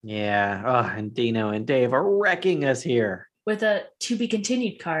cool. Yeah. Oh, and Dino and Dave are wrecking us here. With a to be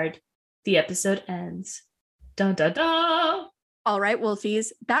continued card, the episode ends. Dun dun dun. All right,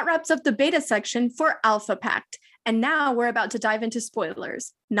 Wolfies, that wraps up the beta section for Alpha Pact. And now we're about to dive into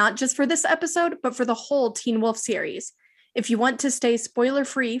spoilers, not just for this episode, but for the whole Teen Wolf series. If you want to stay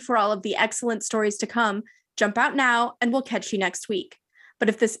spoiler-free for all of the excellent stories to come, jump out now and we'll catch you next week. But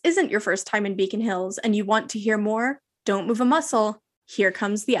if this isn't your first time in Beacon Hills and you want to hear more, don't move a muscle. Here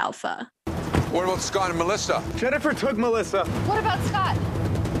comes the alpha. What about Scott and Melissa? Jennifer took Melissa. What about Scott?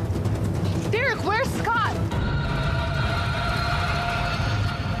 Derek, where's Scott?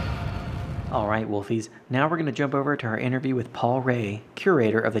 All right, Wolfies. Now we're going to jump over to our interview with Paul Ray,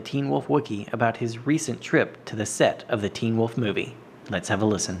 curator of the Teen Wolf Wiki, about his recent trip to the set of the Teen Wolf movie. Let's have a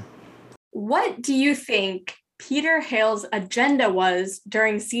listen. What do you think Peter Hale's agenda was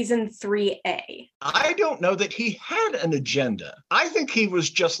during season 3A? I don't know that he had an agenda. I think he was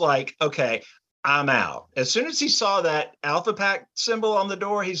just like, okay, I'm out. As soon as he saw that Alpha Pack symbol on the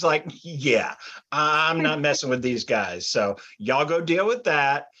door, he's like, yeah, I'm not messing with these guys. So y'all go deal with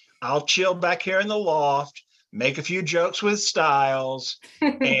that. I'll chill back here in the loft, make a few jokes with Styles,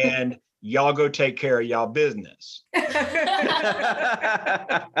 and y'all go take care of y'all business. But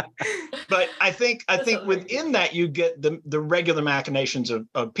I think within that, you get the regular machinations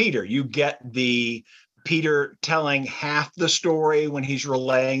of Peter. You get the Peter telling half the story when he's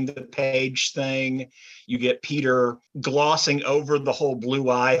relaying the page thing. You get Peter glossing over the whole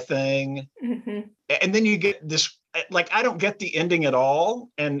blue eye thing. Mm-hmm. And then you get this, like, I don't get the ending at all.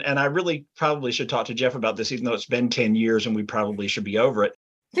 And I really probably should talk to Jeff about this, even though it's been 10 years and we probably should be over it.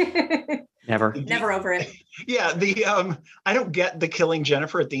 Never over it. Yeah. I don't get the killing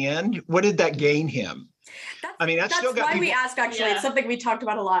Jennifer at the end. What did that gain him? That's still got why people, we asked, actually. Yeah. It's something we talked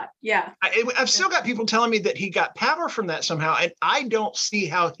about a lot. Yeah. I've still got people telling me that he got power from that somehow, and I don't see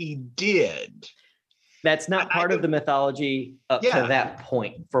how he did. That's not part of the mythology up to that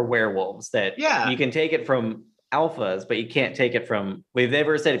point for werewolves, that you can take it from alphas, but you can't take it from, we've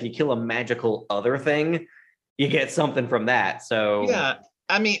never said if you kill a magical other thing, you get something from that. So yeah.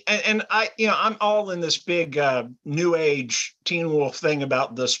 I mean, and I'm all in this big new age Teen Wolf thing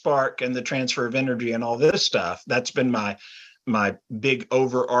about the spark and the transfer of energy and all this stuff. That's been my big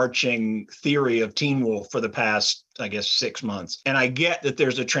overarching theory of Teen Wolf for the past, I guess, 6 months. And I get that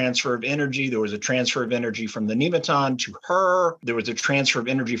there's a transfer of energy. There was a transfer of energy from the Nemeton to her. There was a transfer of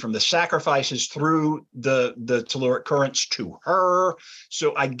energy from the sacrifices through the telluric currents to her.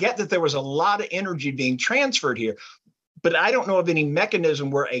 So I get that there was a lot of energy being transferred here. But I don't know of any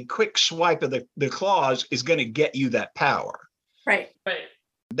mechanism where a quick swipe of the claws is going to get you that power. Right.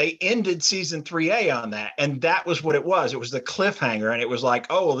 They ended season 3A on that. And that was what it was. It was the cliffhanger. And it was like,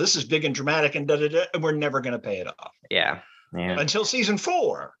 oh, well, this is big and dramatic and and we're never going to pay it off. Yeah. Until season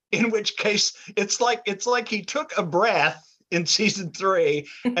 4, in which case it's like he took a breath in season 3.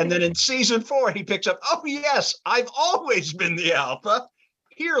 And then in season 4, he picks up, oh, yes, I've always been the alpha.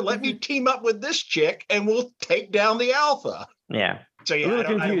 Here, let me team up with this chick and we'll take down the alpha. Yeah. So yeah, a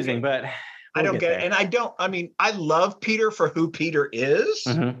little confusing, but I don't get it. And I love Peter for who Peter is.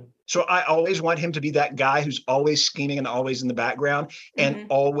 Mm-hmm. So I always want him to be that guy who's always scheming and always in the background and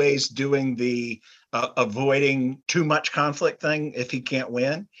always doing the avoiding too much conflict thing if he can't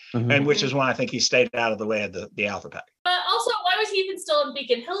win. Mm-hmm. And which is why I think he stayed out of the way of the Alpha Pack. But also, why was he even still in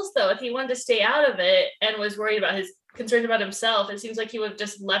Beacon Hills, though? If he wanted to stay out of it and was worried about concerned about himself, it seems like he would have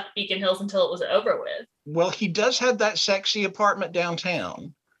just left Beacon Hills until it was over with. Well, he does have that sexy apartment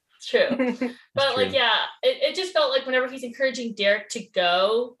downtown. It's true. But it just felt like whenever he's encouraging Derek to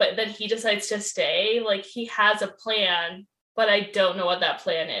go, but then he decides to stay, like he has a plan, but I don't know what that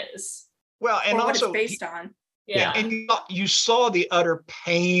plan is. Well, and or also what it's based on. Yeah. And you saw the utter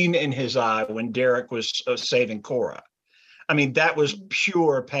pain in his eye when Derek was saving Cora. I mean, that was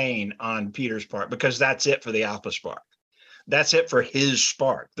pure pain on Peter's part because that's it for the Alpha Spark. That's it for his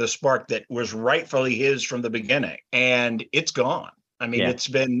spark, the spark that was rightfully his from the beginning. And it's gone. I mean,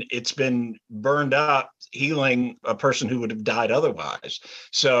 it's been burned up, healing a person who would have died otherwise.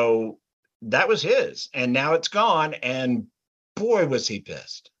 So that was his. And now it's gone. And boy, was he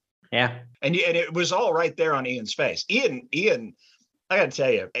pissed. Yeah. And it was all right there on Ian's face. Ian, I got to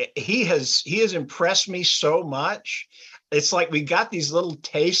tell you, he has impressed me so much. It's like we got these little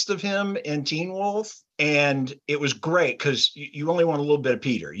tastes of him in Teen Wolf, and it was great because you only want a little bit of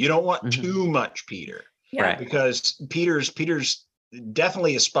Peter. You don't want too much Peter, right? Because Peter's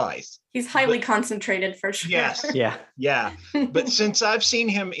definitely a spice. He's highly concentrated for sure. Yes. Yeah. But since I've seen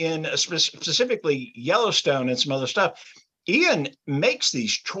him in specifically Yellowstone and some other stuff, Ian makes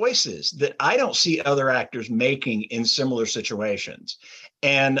these choices that I don't see other actors making in similar situations.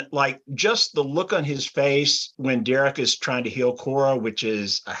 And like just the look on his face when Derek is trying to heal Cora, which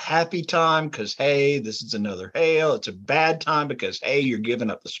is a happy time because, hey, this is another Hale. It's a bad time because, hey, you're giving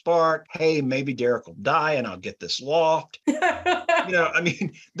up the spark. Hey, maybe Derek will die and I'll get this loft. I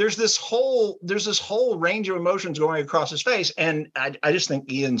mean, there's this whole range of emotions going across his face, and I just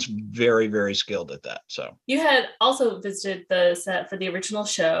think Ian's very, very skilled at that. So you had also visited the set for the original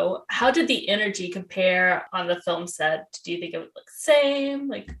show. How did the energy compare on the film set? Do you think it was like same,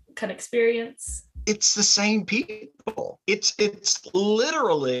 like kind of experience? It's the same people. It's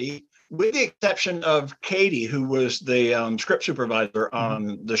literally, with the exception of Katie, who was the script supervisor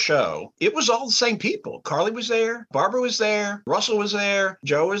on the show, it was all the same people. Carly was there, Barbara was there, Russell was there,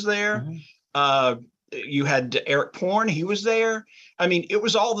 Joe was there. You had Eric Porn, he was there. I mean, it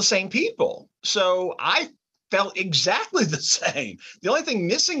was all the same people. So I felt exactly the same. The only thing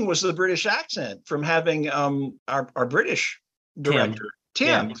missing was the British accent from having our British director.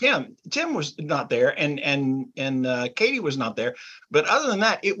 Tim was not there, and Katie was not there. But other than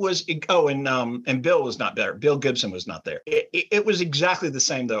that, it was and Bill was not there. Bill Gibson was not there. It was exactly the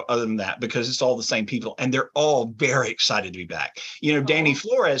same though. Other than that, because it's all the same people, and they're all very excited to be back. Danny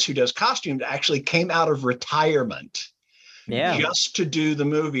Flores, who does costumes, actually came out of retirement, just to do the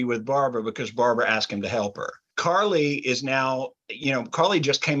movie with Barbara because Barbara asked him to help her. Carly is now, Carly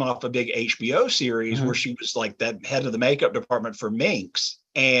just came off a big HBO series where she was like the head of the makeup department for Minx.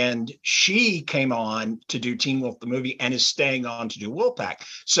 And she came on to do Teen Wolf, the movie, and is staying on to do Wolfpack.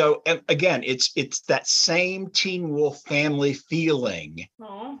 So again, it's that same Teen Wolf family feeling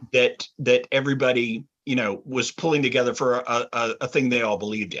that everybody, was pulling together for a thing they all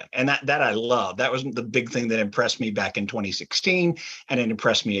believed in. And that I love. That was the big thing that impressed me back in 2016. And it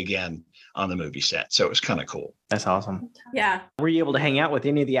impressed me again on the movie set. So it was kind of cool. That's awesome. Yeah. Were you able to hang out with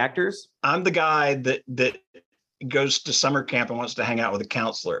any of the actors? I'm the guy that goes to summer camp and wants to hang out with the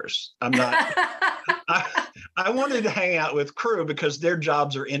counselors. I'm not. I wanted to hang out with crew because their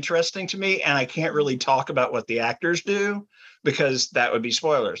jobs are interesting to me, and I can't really talk about what the actors do because that would be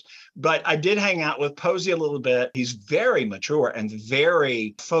spoilers. But I did hang out with Posey a little bit. He's very mature and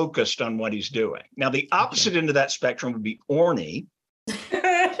very focused on what he's doing. Now, the opposite end of that spectrum would be Orny.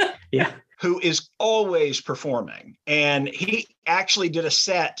 Who is always performing. And he actually did a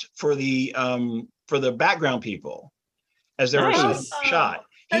set for the background people as they were shot.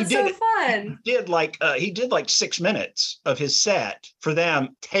 That's so fun. He did like 6 minutes of his set for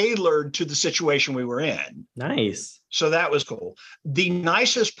them, tailored to the situation we were in. Nice. So that was cool. The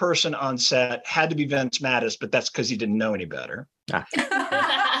nicest person on set had to be Vince Mattis, but that's because he didn't know any better.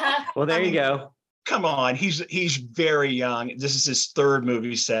 Well, there you go. Come on, he's very young. This is his third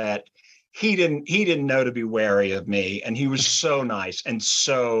movie set. He didn't know to be wary of me, and he was so nice and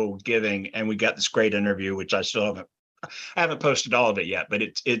so giving. And we got this great interview, which I still haven't posted all of it yet, but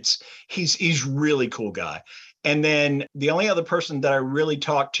he's really cool guy. And then the only other person that I really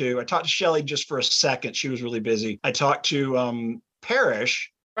talked to Shelley just for a second. She was really busy. I talked to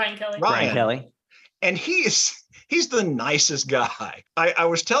Parrish, Ryan Kelly. Ryan Kelly, and he's the nicest guy. I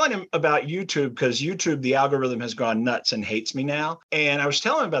was telling him about YouTube because YouTube, the algorithm has gone nuts and hates me now. And I was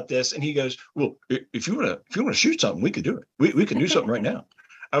telling him about this, and he goes, "Well, if you want to shoot something, we could do it. We can do something right now."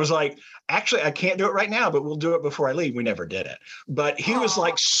 I was like, "Actually, I can't do it right now, but we'll do it before I leave." We never did it, but he was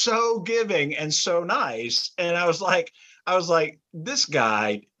like so giving and so nice, and I was like, this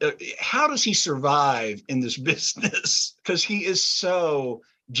guy, how does he survive in this business? Because he is so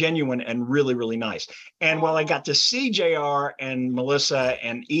genuine and really, really nice. And while I got to see JR and Melissa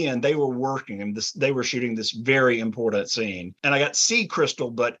and Ian, they were working and they were shooting this very important scene. And I got to see Crystal,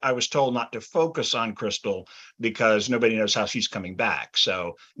 but I was told not to focus on Crystal because nobody knows how she's coming back.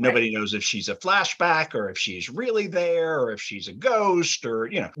 So nobody knows if she's a flashback or if she's really there or if she's a ghost or,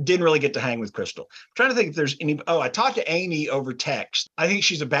 didn't really get to hang with Crystal. I'm trying to think if there's any. I talked to Amy over text. I think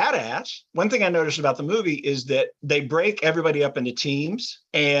she's a badass. One thing I noticed about the movie is that they break everybody up into teams.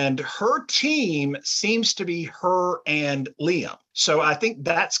 And her team seems to be her and Liam. So I think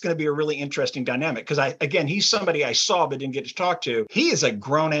that's going to be a really interesting dynamic because he's somebody I saw but didn't get to talk to. He is a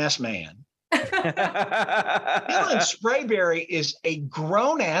grown-ass man. Dylan Sprayberry is a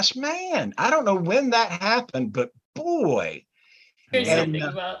grown-ass man. I don't know when that happened, but boy.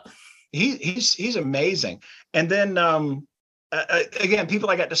 He's amazing. And then again, people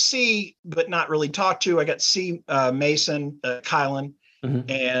I got to see but not really talk to. I got to see Mason Kylan.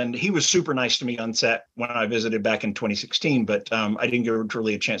 Mm-hmm. And he was super nice to me on set when I visited back in 2016, but I didn't get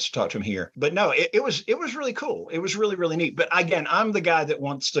really a chance to talk to him here. But no, it was really cool. It was really, really neat. But again, I'm the guy that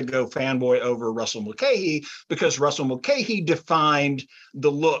wants to go fanboy over Russell Mulcahy because Russell Mulcahy defined the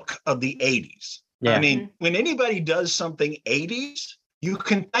look of the 80s. Yeah. I mean, when anybody does something 80s, you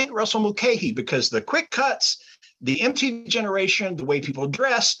can thank Russell Mulcahy because the quick cuts, the MTV generation, the way people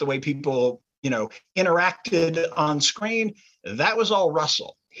dressed, the way people interacted on screen, that was all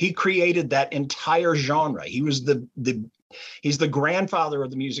Russell. He created that entire genre. He was the He's the grandfather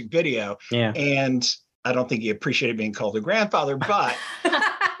of the music video. Yeah. And I don't think he appreciated being called a grandfather, but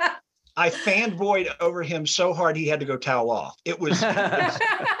I fanboyed over him so hard he had to go towel off.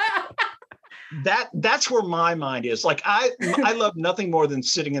 That's where my mind is. Like I love nothing more than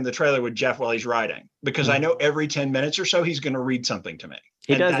sitting in the trailer with Jeff while he's writing, because I know every 10 minutes or so he's going to read something to me.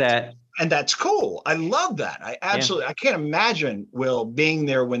 He does that. And that's cool. I love that. I can't imagine Will being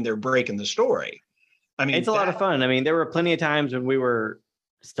there when they're breaking the story. I mean, it's a lot of fun. I mean, there were plenty of times when we were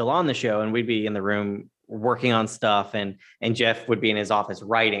still on the show and we'd be in the room working on stuff, and Jeff would be in his office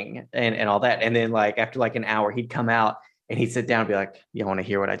writing and all that. And then like after like an hour, he'd come out and he'd sit down and be like, "You want to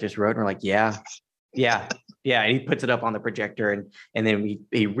hear what I just wrote?" And we're like, yeah. And he puts it up on the projector and then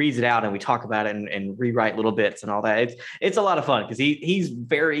he reads it out and we talk about it and rewrite little bits and all that. It's a lot of fun because he's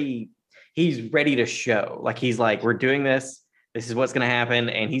ready to show. Like he's like, we're doing this. This is what's going to happen.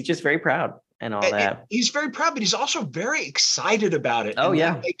 And he's just very proud and all that. And he's very proud, but he's also very excited about it. Oh, and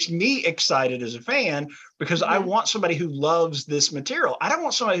yeah. That makes me excited as a fan because I want somebody who loves this material. I don't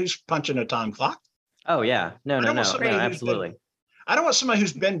want somebody who's punching a time clock. Oh, yeah. No, absolutely. I don't want somebody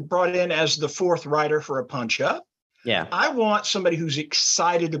who's been brought in as the fourth writer for a punch up. Yeah. I want somebody who's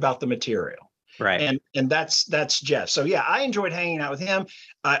excited about the material. Right. And that's Jeff. So yeah, I enjoyed hanging out with him.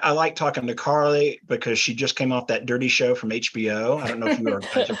 I like talking to Carly because she just came off that Dirty Show from HBO. I don't know if you are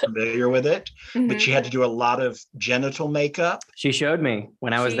familiar with it, but she had to do a lot of genital makeup. She showed me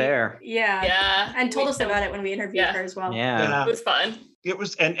when I was there. Yeah. And told us about it when we interviewed her as well. Yeah. It was fun. It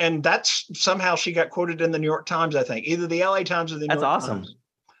was, and that's somehow she got quoted in the New York Times, I think, either the LA Times or the New York Times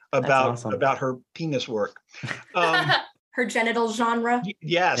about her penis work. Her genital genre.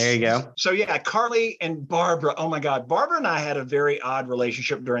 Yes. There you go. So yeah, Carly and Barbara. Oh my God. Barbara and I had a very odd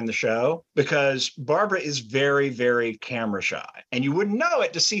relationship during the show because Barbara is very, very camera shy. And you wouldn't know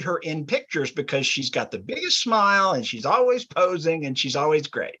it to see her in pictures because she's got the biggest smile and she's always posing and she's always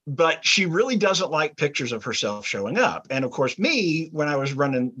great. But she really doesn't like pictures of herself showing up. And of course, me, when I was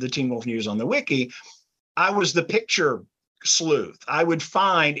running the Teen Wolf News on the wiki, I was the picture sleuth. I would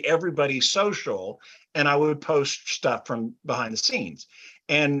find everybody's social and I would post stuff from behind the scenes.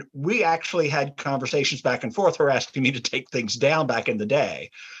 And we actually had conversations back and forth, her asking me to take things down back in the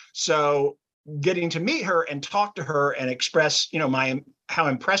day. So getting to meet her and talk to her and express, how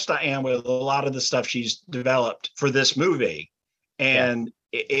impressed I am with a lot of the stuff she's developed for this movie. And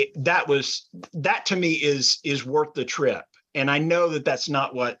that to me is worth the trip. And I know that that's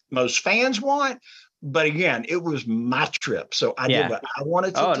not what most fans want. But again, it was my trip. So I did what I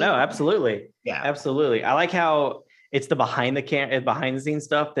wanted to do. Oh, no, absolutely. Yeah, absolutely. I like how it's the behind the scenes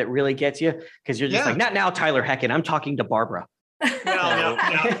stuff that really gets you because you're just like, not now, Tyler Hoechlin. I'm talking to Barbara. No.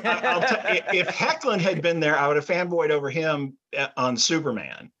 If Hoechlin had been there, I would have fanboyed over him on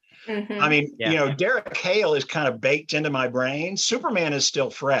Superman. Mm-hmm. I mean, Derek Hale is kind of baked into my brain. Superman is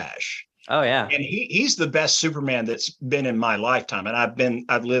still fresh. Oh yeah. And he's the best Superman that's been in my lifetime. And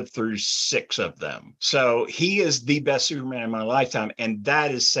I've lived through 6 of them. So he is the best Superman in my lifetime. And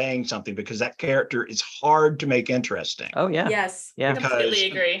that is saying something because that character is hard to make interesting. Oh yeah. Yes. Yeah. I completely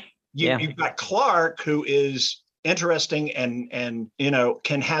agree. You've got Clark, who is interesting and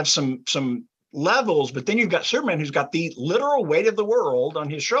can have some levels, but then you've got Superman who's got the literal weight of the world on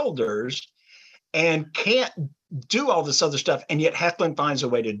his shoulders and can't do all this other stuff, and yet Hoechlin finds a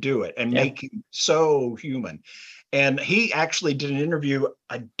way to do it and make him so human. And he actually did an interview,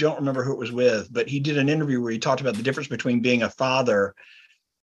 I don't remember who it was with, but he did an interview where he talked about the difference between being a father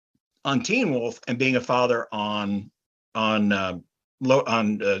on Teen Wolf and being a father on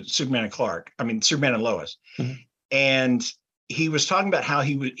Superman and Clark. I mean, Superman and Lois. Mm-hmm. And he was talking about how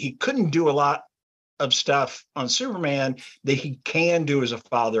he couldn't do a lot of stuff on Superman that he can do as a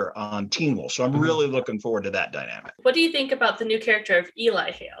father on Teen Wolf. So I'm really looking forward to that dynamic. What do you think about the new character of Eli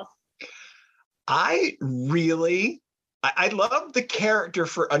Hale? I love the character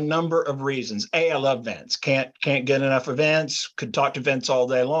for a number of reasons. I love Vince. Can't get enough of Vince. Could talk to Vince all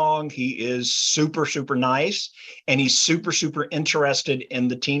day long. He is super, super nice. And he's super, super interested in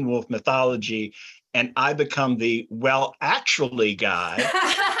the Teen Wolf mythology. And I become the, well, actually guy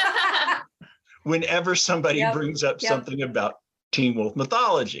whenever somebody brings up something about Teen Wolf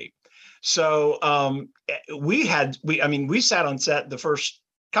mythology. So we sat on set the first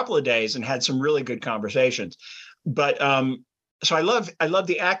couple of days and had some really good conversations. But so I love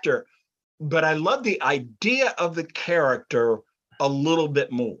the actor, but I love the idea of the character a little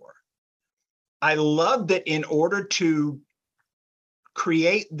bit more. I love that in order to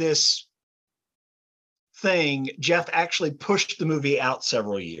create this thing, Jeff actually pushed the movie out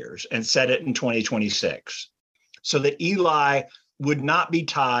several years and set it in 2026 so that Eli would not be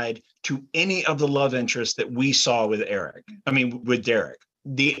tied to any of the love interests that we saw with with Derek.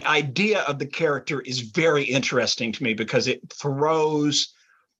 The idea of the character is very interesting to me because it throws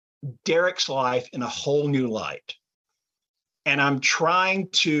Derek's life in a whole new light. And I'm trying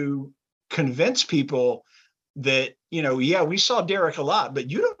to convince people that, we saw Derek a lot, but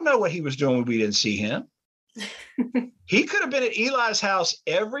you don't know what he was doing when we didn't see him. He could have been at Eli's house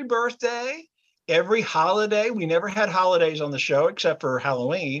every birthday, every holiday. We never had holidays on the show except for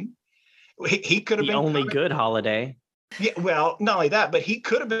Halloween. He could have The been only good holiday. Yeah, well, not only that, but he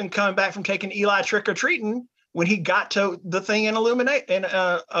could have been coming back from taking Eli trick or treating when he got to the thing in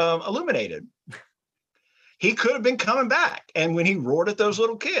Illuminated. He could have been coming back, and when he roared at those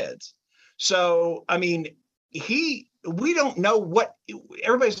little kids. So, I mean, we don't know what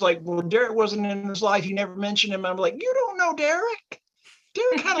everybody's like. Well, Derek wasn't in his life. You never mentioned him. I'm like, you don't know Derek.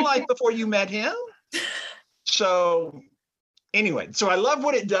 Derek had a life before you met him. So. Anyway, so I love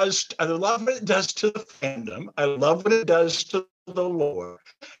what it does. I love what it does to the fandom. I love what it does to the lore.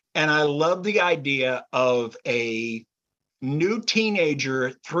 And I love the idea of a new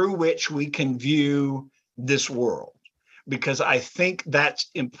teenager through which we can view this world, because I think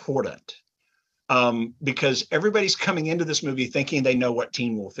that's important. Because everybody's coming into this movie thinking they know what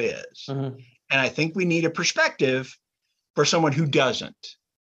Teen Wolf is. Mm-hmm. And I think we need a perspective for someone who doesn't.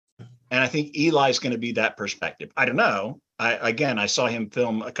 And I think Eli's going to be that perspective. I don't know. I saw him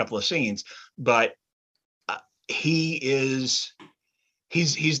film a couple of scenes, but he's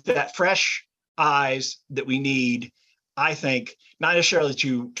that fresh eyes that we need. I think not necessarily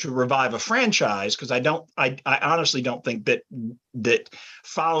to revive a franchise, because I honestly don't think that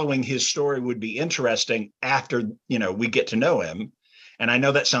following his story would be interesting after we get to know him. And I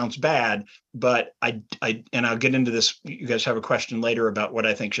know that sounds bad, but and I'll get into this. You guys have a question later about what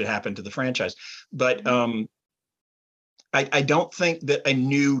I think should happen to the franchise, but I don't think that a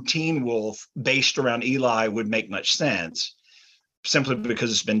new Teen Wolf based around Eli would make much sense, simply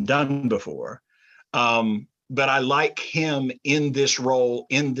because it's been done before. But I like him in this role,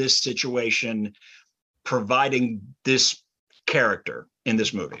 in this situation, providing this character in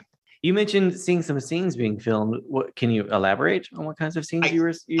this movie. You mentioned seeing some scenes being filmed. What can you elaborate on what kinds of scenes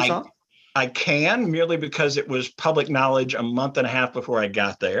you saw? I can, merely because it was public knowledge a month and a half before I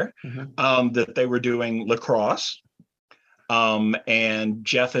got there, that they were doing lacrosse. And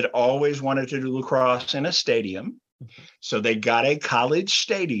Jeff had always wanted to do lacrosse in a stadium. So they got a college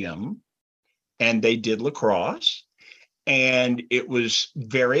stadium and they did lacrosse. And it was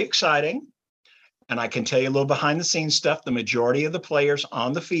very exciting. And I can tell you a little behind the scenes stuff. The majority of the players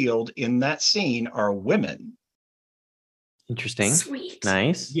on the field in that scene are women. Interesting. Sweet.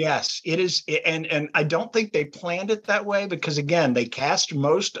 Nice. Yes, it is. And I don't think they planned it that way, because again, they cast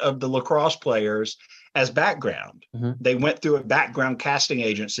most of the lacrosse players as background. Mm-hmm. They went through a background casting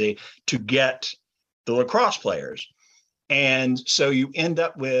agency to get the lacrosse players. And so you end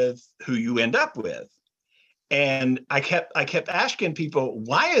up with who you end up with. And I kept asking people,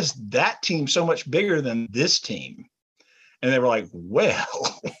 why is that team so much bigger than this team? And they were like,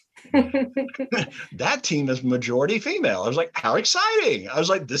 well, that team is majority female. I was like, how exciting. I was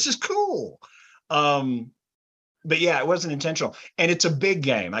like, this is cool. But yeah, it wasn't intentional. And it's a big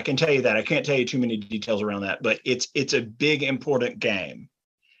game. I can tell you that. I can't tell you too many details around that, but it's a big, important game.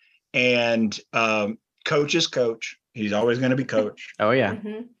 And coach is coach. He's always going to be coach. Oh, yeah.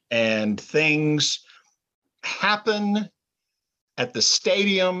 Mm-hmm. And things happen at the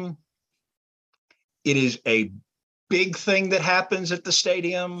stadium. It is a big thing that happens at the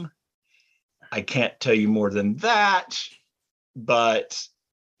stadium. I can't tell you more than that, but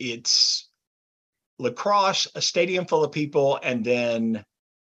it's lacrosse, a stadium full of people, and then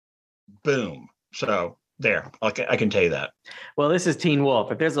boom. So there, I can tell you that. Well, this is Teen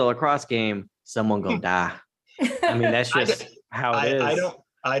Wolf. If there's a lacrosse game, someone gonna die. I mean, that's just how it is.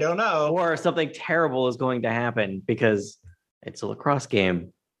 I don't know. Or something terrible is going to happen because it's a lacrosse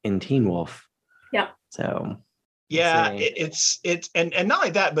game in Teen Wolf. Yeah. So yeah, it's and not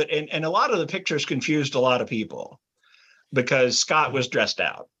only that, but and a lot of the pictures confused a lot of people because Scott was dressed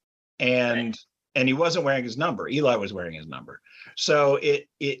out and he wasn't wearing his number. Eli was wearing his number. So it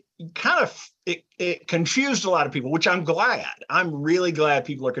kind of confused a lot of people, which I'm glad. I'm really glad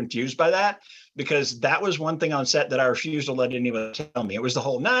people are confused by that, because that was one thing on set that I refused to let anyone tell me. It was the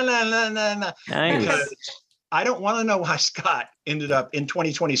whole no. Nice. Because I don't want to know why Scott ended up in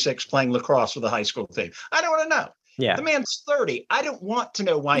 2026 playing lacrosse with a high school team. I don't want to know. Yeah. The man's 30. I don't want to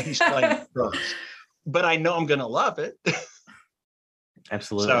know why he's playing lacrosse, but I know I'm going to love it.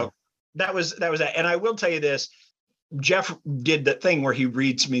 Absolutely. So that was that. And I will tell you this, Jeff did that thing where he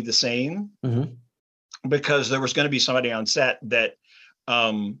reads me the scene, because there was going to be somebody on set that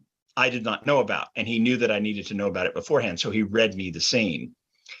I did not know about. And he knew that I needed to know about it beforehand. So he read me the scene.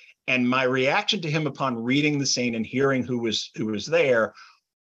 And my reaction to him upon reading the scene and hearing who was there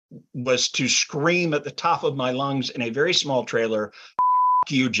was to scream at the top of my lungs in a very small trailer,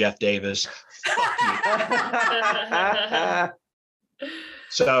 "F you, Jeff Davis. Fuck you."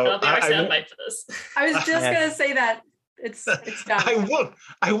 So That'll be our soundbite for this. I was just gonna say that it's done.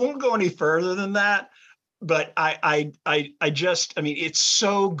 I won't go any further than that. But I mean, it's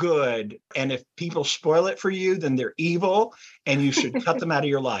so good. And if people spoil it for you, then they're evil, and you should cut them out of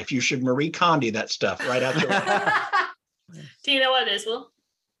your life. You should Marie Kondo that stuff right out your life. Do you know what it is, Will?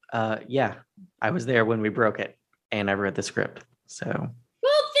 Yeah, I was there when we broke it, and I read the script. So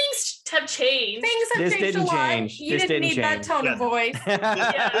Well, things have changed. Things have This changed a didn't lot. change. You This didn't didn't need that change. tone of voice.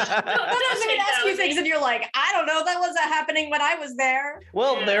 Yeah. But I'm going to ask you things, and you're like, I don't know, that wasn't happening when I was there.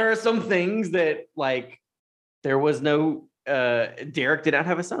 Well, Yeah. there are some things that like there was no Derek did not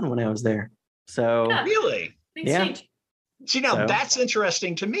have a son when I was there. So Yeah. Really? Things Yeah. change. See, now So- that's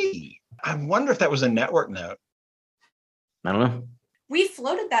interesting to me. I wonder if that was a network note. I don't know. We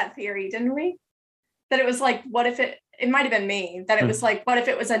floated that theory, didn't we? That it was like, what if it might have been me, that it was like, what if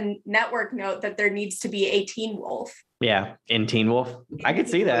it was a network note that there needs to be a Teen Wolf? Yeah, in Teen Wolf, I could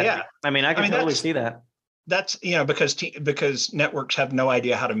see that. Yeah. I mean, I can totally that's- see that. That's, because networks have no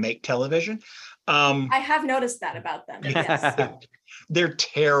idea how to make television. I have noticed that about them. Yes. They're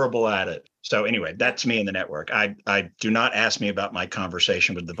terrible at it. So anyway, that's me in the network. I do not ask me about my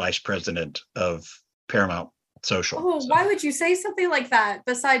conversation with the vice president of Paramount Social. Oh, So- why would you say something like that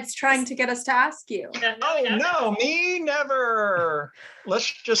besides trying to get us to ask you? Yeah, Oh yeah. no, me never.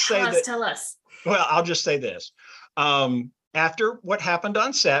 Let's just say that. Tell us. Well, I'll just say this. After what happened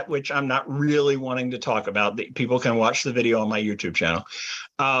on set, which I'm not really wanting to talk about, people can watch the video on my YouTube channel.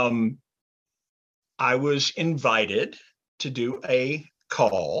 I was invited to do a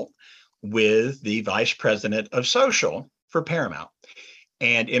call with the vice president of social for Paramount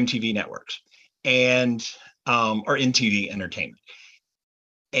and MTV Networks and or MTV Entertainment.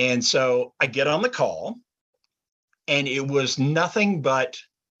 And so I get on the call, and it was nothing but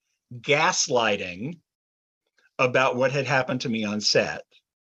gaslighting about what had happened to me on set,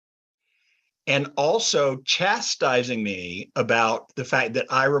 and also chastising me about the fact that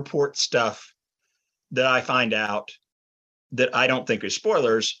I report stuff that I find out that I don't think is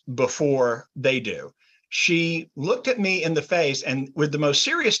spoilers before they do. She looked at me in the face and with the most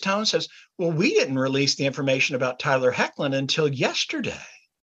serious tone says, "Well, we didn't release the information about Tyler Hoechlin until yesterday."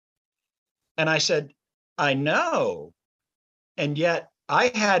 And I said, "I know. And yet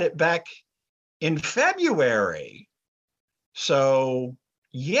I had it back in February. So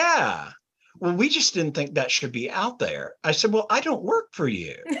yeah, well, we just didn't think that should be out there." I said, "Well, I don't work for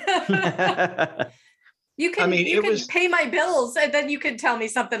you." You can, I mean, you it can was- pay my bills, and then you could tell me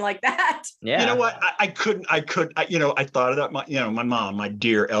something like that. Yeah. You know what? I thought of that. My mom, my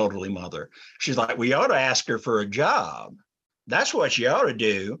dear elderly mother, she's like, "We ought to ask her for a job. That's what you ought to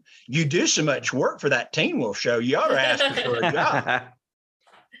do. You do so much work for that Teen Wolf show. You ought to ask her for a job."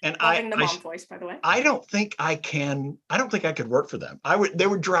 And Loving the mom voice, by the way. I don't think I could work for them. They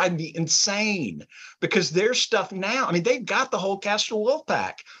would drive me insane because their stuff now, I mean, they've got the whole Castle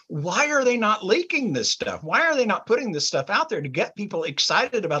Wolfpack. Why are they not leaking this stuff? Why are they not putting this stuff out there to get people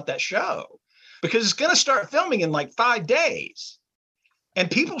excited about that show? Because it's going to start filming in like 5 days. And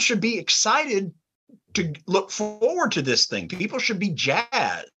people should be excited to look forward to this thing. People should be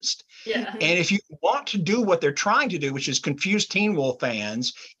jazzed. Yeah. And if you want to do what they're trying to do, which is confuse Teen Wolf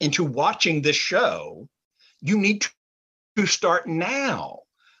fans into watching this show, you need to start now.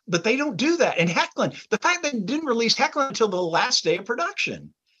 But they don't do that. And Hoechlin, the fact that they didn't release Hoechlin until the last day of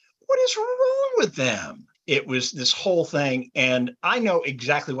production, what is wrong with them? It was this whole thing. And I know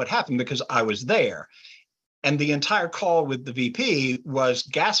exactly what happened because I was there. And the entire call with the VP was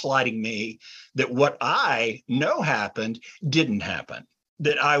gaslighting me that what I know happened didn't happen.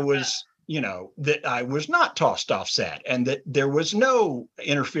 That I was, that I was not tossed off set, and that there was no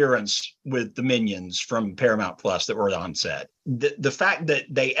interference with the minions from Paramount Plus that were on set. The fact that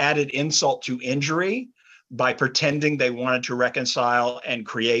they added insult to injury by pretending they wanted to reconcile and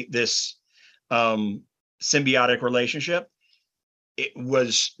create this symbiotic relationship, it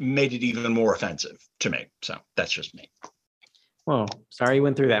made it even more offensive to me. So that's just me. Well, sorry you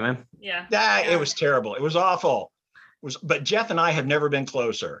went through that, man. Yeah. It was terrible. It was awful. But Jeff and I have never been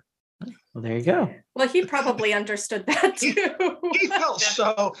closer. Well, there you go. Well, he probably understood that too.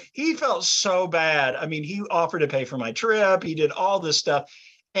 He felt so bad. I mean, he offered to pay for my trip. He did all this stuff.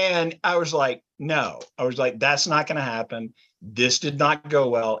 And I was like, no. I was like, that's not going to happen. This did not go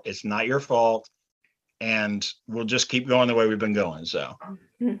well. It's not your fault. and we'll just keep going the way we've been going. So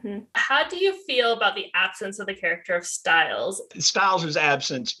How do you feel about the absence of the character of Styles? Styles'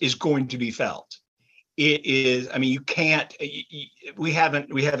 absence is going to be felt. It is, I mean, you can't, we have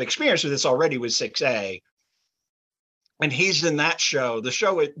experience with this already with 6A. And he's in that show. The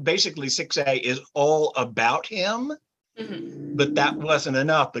show, basically 6A is all about him, but that wasn't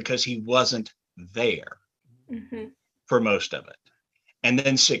enough because he wasn't there for most of it. And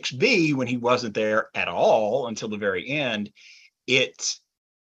then 6B, when he wasn't there at all until the very end,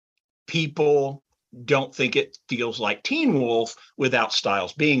 people don't think it feels like Teen Wolf without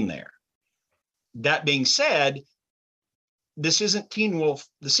Styles being there. That being said, this isn't Teen Wolf,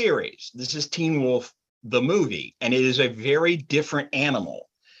 the series. This is Teen Wolf, the movie, and it is a very different animal.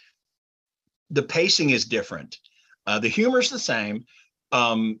 The pacing is different. The humor is the same.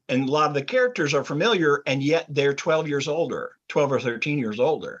 And a lot of the characters are familiar, and yet they're 12 years older, 12 or 13 years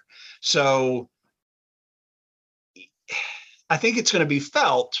older. So I think it's going to be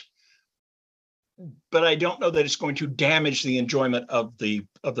felt, but I don't know that it's going to damage the enjoyment of the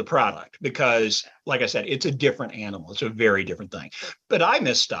product because, like I said, it's a different animal. It's a very different thing. But I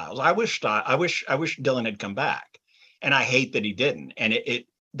miss Styles. I wish Dylan had come back, and I hate that he didn't. And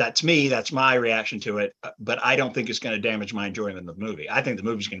that's me. That's my reaction to it. But I don't think it's going to damage my enjoyment of the movie. I think the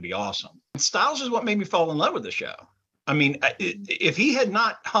movie's going to be awesome. Styles is what made me fall in love with the show. I mean, if he had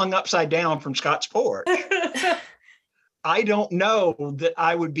not hung upside down from Scott's porch, I don't know that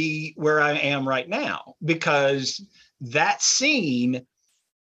I would be where I am right now, because that scene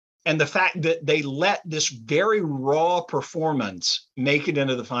and the fact that they let this very raw performance make it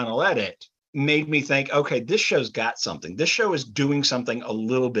into the final edit made me think, okay, this show's got something. This show is doing something a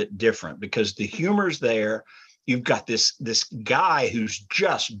little bit different because the humor's there. You've got this guy who's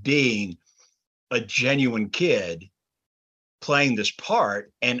just being a genuine kid playing this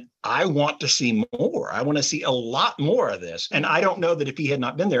part, and I want to see more. I want to see a lot more of this. And I don't know that if he had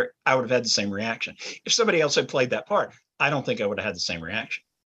not been there, I would have had the same reaction. If somebody else had played that part, I don't think I would have had the same reaction.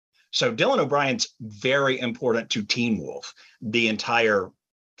 So Dylan O'Brien's very important to Teen Wolf, the entire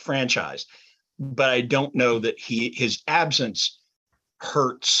franchise. But I don't know that his absence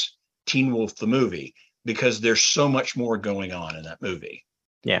hurts Teen Wolf, the movie, because there's so much more going on in that movie.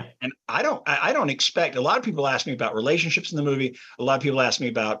 Yeah. And I don't expect, a lot of people ask me about relationships in the movie. A lot of people ask me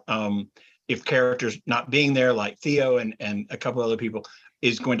about if characters not being there, like Theo and a couple other people,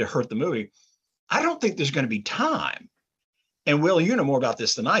 is going to hurt the movie. I don't think there's going to be time. And Will, you know more about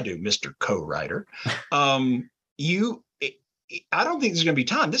this than I do, Mr. Co-writer. I don't think there's going to be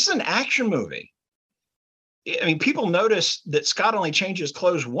time. This is an action movie. I mean, people notice that Scott only changes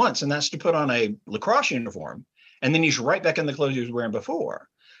clothes once, and that's to put on a lacrosse uniform. And then he's right back in the clothes he was wearing before.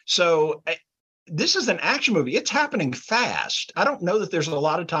 So this is an action movie. It's happening fast. I don't know that there's a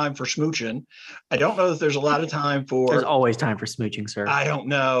lot of time for smooching. I don't know that there's a lot of time for... There's always time for smooching, sir. I don't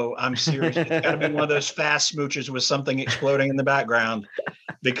know. I'm serious. It's got to be one of those fast smooches with something exploding in the background,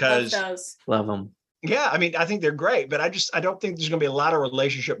 because... Love them. Yeah, I mean, I think they're great, but I don't think there's going to be a lot of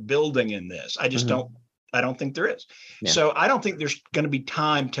relationship building in this. I just don't think there is. Yeah. So I don't think there's going to be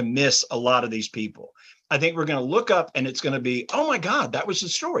time to miss a lot of these people. I think we're going to look up and it's going to be, oh my God, that was the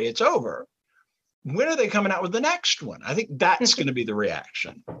story. It's over. When are they coming out with the next one? I think that's going to be the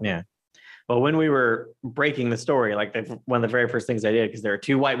reaction. Yeah. Well, when we were breaking the story, like one of the very first things I did, because there are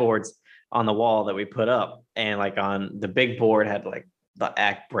 2 whiteboards on the wall that we put up, and like on the big board had like the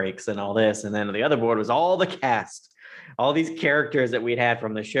act breaks and all this. And then the other board was all the cast, all these characters that we'd had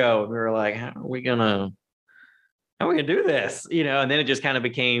from the show. And we were like, how are we gonna do this? You know, and then it just kind of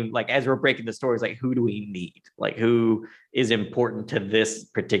became like, as we're breaking the stories, like, who do we need? Like, who is important to this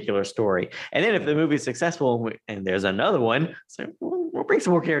particular story? And then if the movie is successful and there's another one, so we'll bring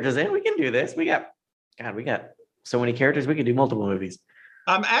some more characters in. We can do this. We got so many characters. We can do multiple movies.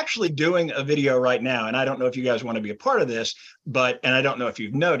 I'm actually doing a video right now, and I don't know if you guys want to be a part of this, and I don't know if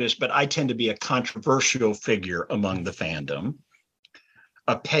you've noticed, but I tend to be a controversial figure among the fandom.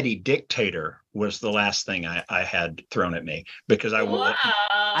 A petty dictator was the last thing I had thrown at me, because I won't.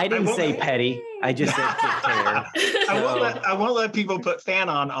 I didn't say petty. I just said dictator. I won't let people put fan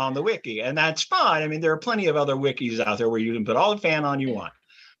on the wiki, and that's fine. I mean, there are plenty of other wikis out there where you can put all the fan on you want,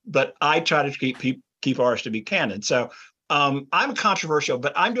 but I try to keep ours to be canon. So I'm controversial,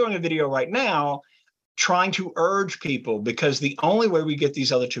 but I'm doing a video right now trying to urge people, because the only way we get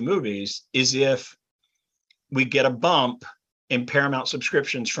these other 2 movies is if we get a bump in Paramount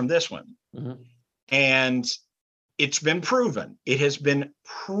subscriptions from this one. Mm-hmm. And it's been proven. It has been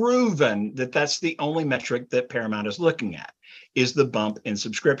proven that that's the only metric that Paramount is looking at, is the bump in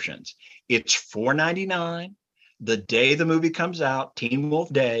subscriptions. It's $4.99 the day the movie comes out, Teen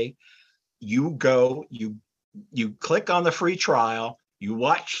Wolf Day. you go, you click on the free trial, you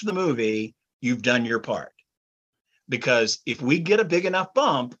watch the movie, you've done your part. Because if we get a big enough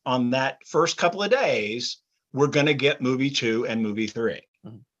bump on that first couple of days, we're going to get movie 2 and movie 3.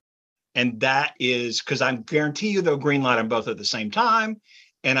 Mm-hmm. And that is because I guarantee you they'll greenlight them both at the same time.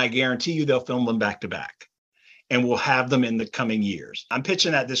 And I guarantee you they'll film them back to back. And we'll have them in the coming years. I'm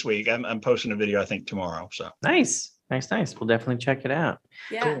pitching that this week. I'm posting a video, I think, tomorrow. So nice. We'll definitely check it out.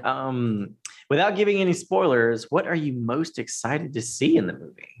 Yeah. Cool. Without giving any spoilers, what are you most excited to see in the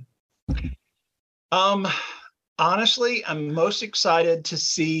movie? Honestly, I'm most excited to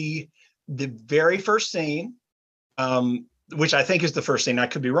see the very first scene, which I think is the first scene. I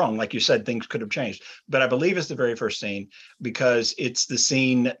could be wrong. Like you said, things could have changed, but I believe it's the very first scene because it's the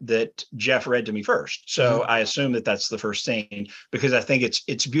scene that Jeff read to me first. So I assume that that's the first scene because I think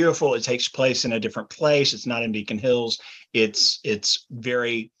it's beautiful. It takes place in a different place. It's not in Beacon Hills. It's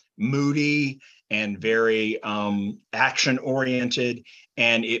very moody and very action oriented.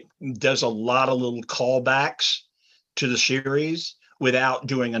 And it does a lot of little callbacks to the series without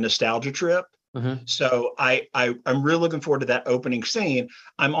doing a nostalgia trip. Mm-hmm. So I'm really looking forward to that opening scene.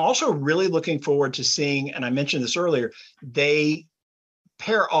 I'm also really looking forward to seeing, and I mentioned this earlier, they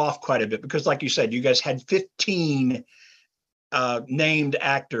pair off quite a bit because like you said, you guys had 15 named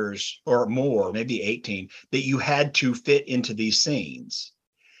actors or more, maybe 18, that you had to fit into these scenes.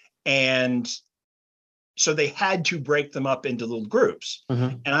 And so they had to break them up into little groups.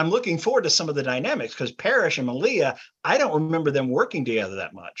 Mm-hmm. And I'm looking forward to some of the dynamics because Parrish and Malia, I don't remember them working together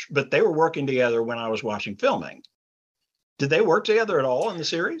that much, but they were working together when I was watching filming. Did they work together at all in the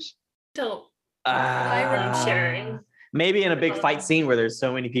series? Don't. I'm sharing. Maybe in a big fight scene where there's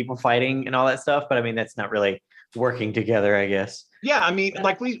so many people fighting and all that stuff, but I mean, that's not really working together, I guess. Yeah, I mean,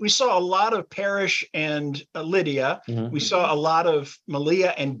 like we saw a lot of Parrish and Lydia. Mm-hmm. We saw a lot of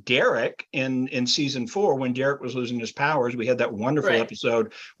Malia and Derek in season 4 when Derek was losing his powers. We had that wonderful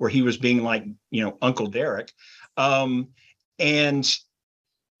episode where he was being like, Uncle Derek. And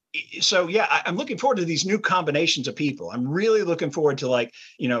so, yeah, I'm looking forward to these new combinations of people. I'm really looking forward to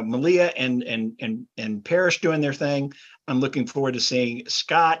Malia and Parrish doing their thing. I'm looking forward to seeing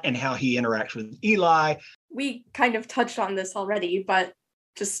Scott and how he interacts with Eli. We kind of touched on this already, but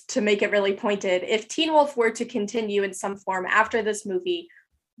just to make it really pointed, if Teen Wolf were to continue in some form after this movie,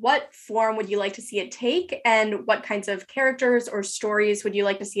 what form would you like to see it take? And what kinds of characters or stories would you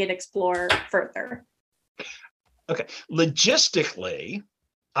like to see it explore further? Okay. Logistically,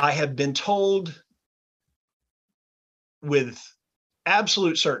 I have been told with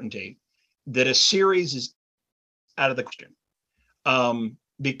absolute certainty that a series is out of the question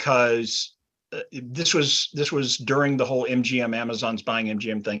because this was during the whole MGM, Amazon's buying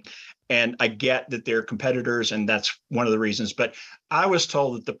MGM thing. And I get that they're competitors and that's one of the reasons, but I was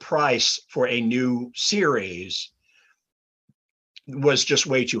told that the price for a new series was just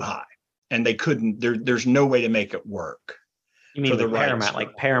way too high and they couldn't, there's no way to make it work. You mean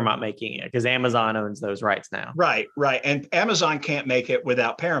Paramount making it because Amazon owns those rights now. Right. And Amazon can't make it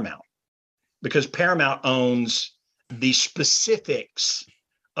without Paramount because Paramount owns the specifics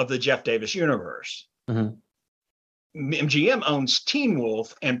of the Jeff Davis universe. Mm-hmm. MGM owns Teen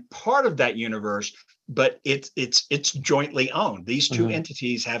Wolf and part of that universe, but it's jointly owned. These two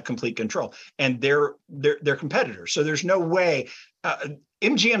entities have complete control, and they're competitors. So there's no way.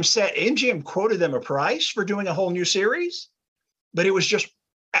 MGM quoted them a price for doing a whole new series, but it was just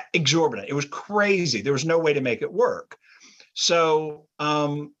exorbitant. It was crazy. There was no way to make it work. So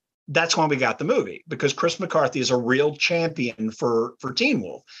that's when we got the movie because Chris McCarthy is a real champion for Teen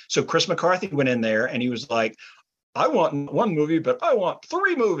Wolf. So Chris McCarthy went in there and he was like, I want one movie, but I want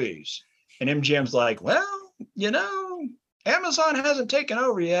 3 movies. And MGM's like, well, Amazon hasn't taken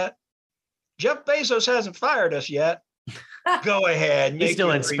over yet. Jeff Bezos hasn't fired us yet. Go ahead. He's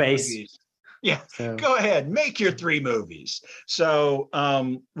still in space. Movies. Yeah. So. Go ahead. Make your 3 movies. So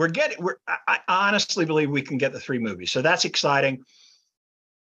I honestly believe we can get the 3 movies. So that's exciting.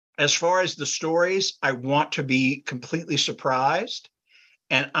 As far as the stories, I want to be completely surprised.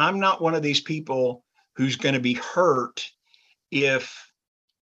 And I'm not one of these people who's going to be hurt if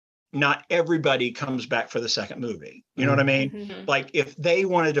not everybody comes back for the second movie. You know what I mean? Mm-hmm. Like if they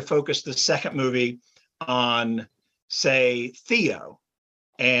wanted to focus the second movie on, say, Theo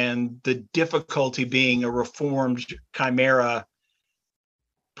and the difficulty being a reformed Chimera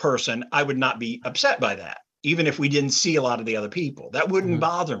person, I would not be upset by that. Even if we didn't see a lot of the other people, that wouldn't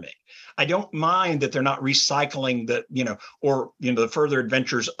bother me. I don't mind that they're not recycling the further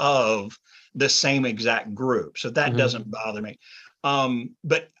adventures of the same exact group. So that doesn't bother me.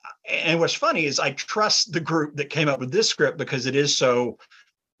 And what's funny is I trust the group that came up with this script because it is so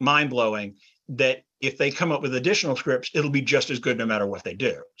mind-blowing that if they come up with additional scripts, it'll be just as good no matter what they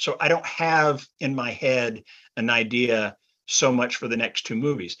do. So I don't have in my head an idea so much for the next two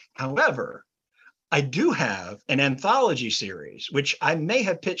movies. However, I do have an anthology series, which I may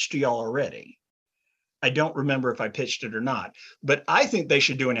have pitched to y'all already. I don't remember if I pitched it or not, but I think they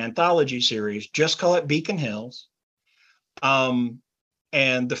should do an anthology series. Just call it Beacon Hills. And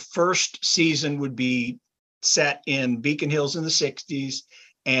the first season would be set in Beacon Hills in the 60s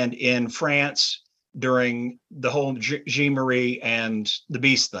and in France during the whole Jean Marie and the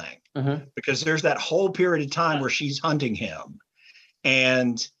Beast thing, because there's that whole period of time where she's hunting him.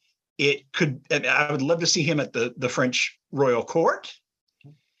 And I would love to see him at the French royal court,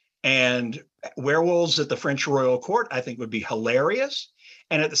 and werewolves at the French royal court, I think would be hilarious.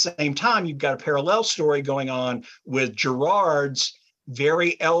 And at the same time, you've got a parallel story going on with Gerard's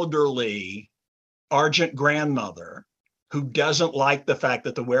very elderly Argent grandmother, who doesn't like the fact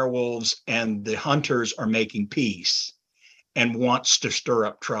that the werewolves and the hunters are making peace and wants to stir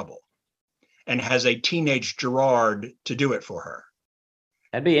up trouble, and has a teenage Gerard to do it for her.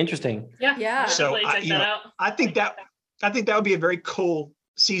 That'd be interesting. Yeah. So I think that would be a very cool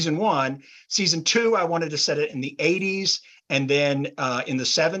season one. Season two, I wanted to set it in the 80s and then in the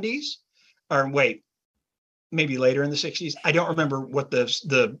 70s, or wait, maybe later in the 60s. I don't remember what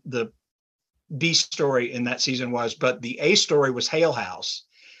the B story in that season was, but the A story was Hale House,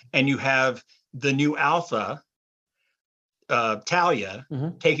 and you have the new alpha, Talia,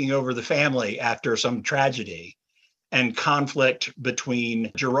 taking over the family after some tragedy, and conflict between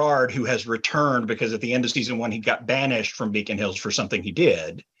Gerard, who has returned because at the end of season one, he got banished from Beacon Hills for something he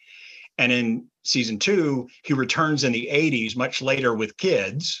did. And in season two, he returns in the 80s, much later with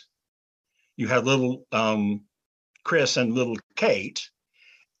kids. You have little Chris and little Kate.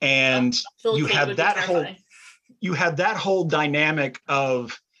 And you have that whole dynamic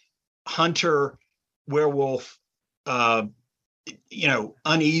of hunter werewolf,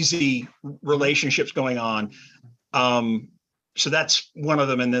 uneasy relationships going on. So that's one of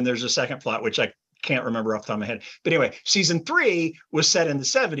them. And then there's a second plot, which I can't remember off the top of my head. But anyway, season three was set in the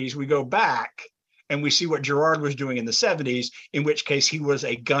 70s. We go back and we see what Gerard was doing in the 70s, in which case he was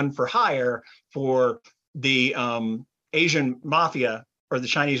a gun for hire for the Asian mafia or the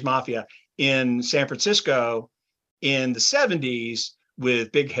Chinese mafia in San Francisco in the 70s,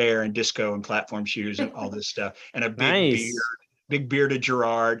 with big hair and disco and platform shoes and all this stuff, and a big bearded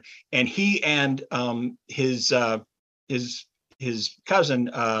Gerard. And he and his cousin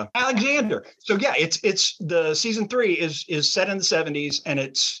Alexander. So yeah, it's the season three is set in the 70s, and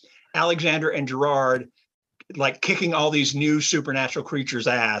it's Alexander and Gerard like kicking all these new supernatural creatures'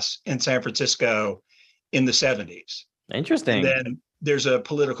 ass in San Francisco in the 70s. Interesting. And then there's a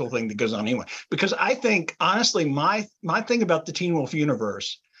political thing that goes on anyway. Because I think, honestly, my thing about the Teen Wolf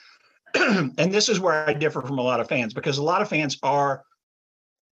universe, and this is where I differ from a lot of fans, because a lot of fans are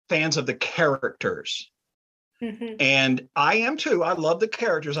fans of the characters. And I am too. I love the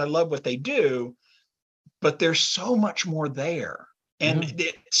characters. I love what they do, but there's so much more there. And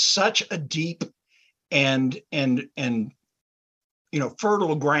it's such a deep and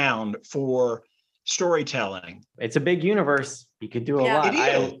fertile ground for storytelling. It's a big universe. You could do a lot.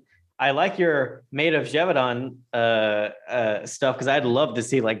 I like your Maid of Gévaudan stuff, because I'd love to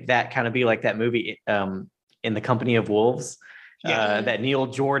see like that kind of be like that movie In the Company of Wolves. That Neil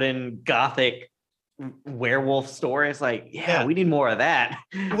Jordan gothic werewolf story. It's like, we need more of that.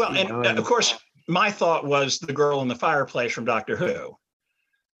 Well, and of course, my thought was the girl in the fireplace from Doctor Who.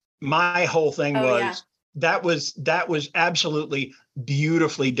 My whole thing that was absolutely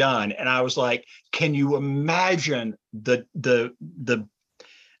beautifully done. And I was like, can you imagine the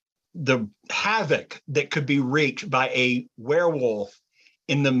havoc that could be wreaked by a werewolf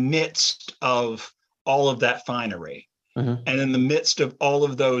in the midst of all of that finery, and in the midst of all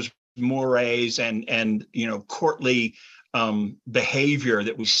of those mores and courtly behavior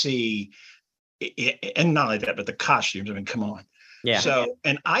that we see, and not only that, but the costumes. I mean, come on. Yeah. So,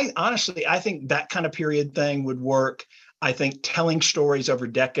 and I think that kind of period thing would work. I think telling stories over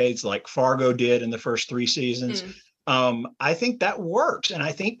decades like Fargo did in the first 3 seasons, I think that works. And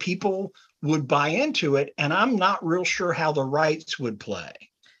I think people would buy into it. And I'm not real sure how the rights would play.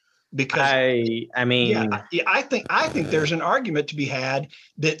 Because I think there's an argument to be had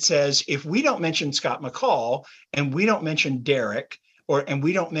that says, if we don't mention Scott McCall and we don't mention Derek, and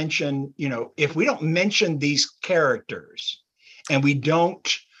we don't mention, if we don't mention these characters and we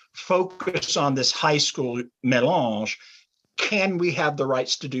don't focus on this high school melange, can we have the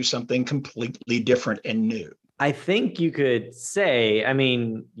rights to do something completely different and new? I think you could say,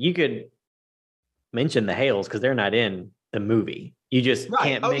 you could mention the Hales because they're not in the movie. You just Right.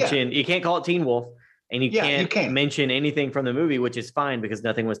 can't Oh, yeah. mention, you can't call it Teen Wolf, and you can't mention anything from the movie, which is fine because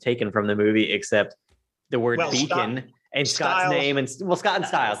nothing was taken from the movie except the word Beacon and Scott's Styles. name and Scott and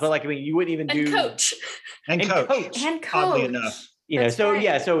Styles. But like, I mean, you wouldn't even do Coach. And Coach. Oddly enough. You know, That's so right.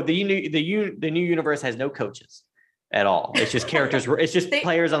 yeah, so the new universe has no coaches at all. It's just characters. It's just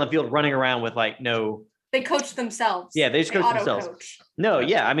players on the field running around with like no. They coach themselves. Yeah, they just coach themselves. Coach. No,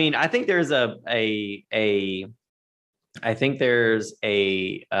 yeah, I mean, I think there's a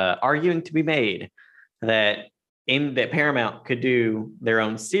arguing to be made that Paramount could do their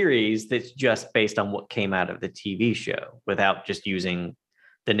own series that's just based on what came out of the TV show without just using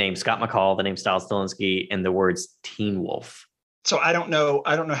the name Scott McCall, the name Styles Stilinski, and the words Teen Wolf. So I don't know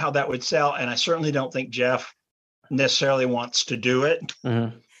how that would sell, and I certainly don't think Jeff necessarily wants to do it.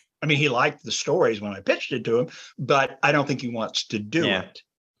 Mm-hmm. I mean, he liked the stories when I pitched it to him, but I don't think he wants to do it.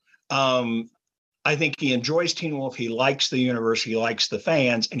 I think he enjoys Teen Wolf. He likes the universe. He likes the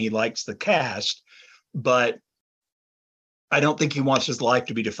fans, and he likes the cast. But I don't think he wants his life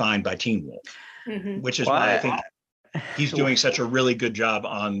to be defined by Teen Wolf, which is why I think he's doing such a really good job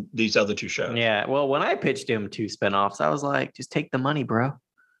on these other two shows. Yeah. Well, when I pitched him 2 spinoffs, I was like, just take the money, bro.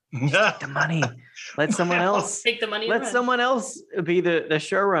 Just take the money. Let someone else take the money. Let someone else be the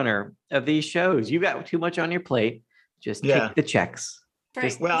showrunner of these shows. You got too much on your plate. Just take the checks. Right.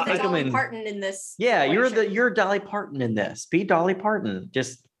 Just well, He's Dolly Parton in this. Yeah, you're Dolly Parton in this. Be Dolly Parton.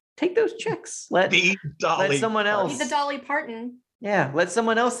 Just take those checks. Let someone else. Be the Dolly Parton. Yeah, let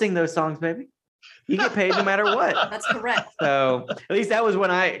someone else sing those songs, baby. You get paid no matter what. That's correct. So at least that was when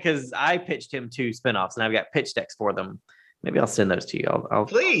because I pitched him 2 spinoffs and I've got pitch decks for them. Maybe I'll send those to you. I'll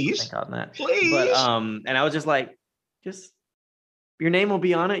please think on that. Please. But and I was just like, your name will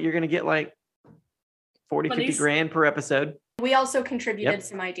be on it. You're gonna get like 40, 50 grand per episode. We also contributed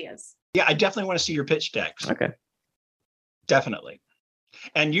some ideas. Yeah, I definitely want to see your pitch decks. Okay. Definitely.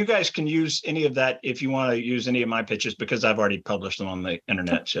 And you guys can use any of that if you want to use any of my pitches because I've already published them on the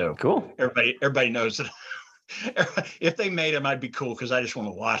internet. So cool. Everybody knows that. If they made them, I'd be cool because I just want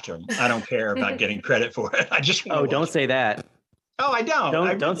to watch them. I don't care about getting credit for it. I just want don't say that. Oh, I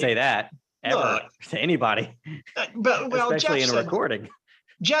don't. Don't say that ever to anybody. But especially in a recording.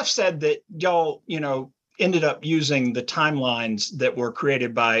 Jeff said that y'all, ended up using the timelines that were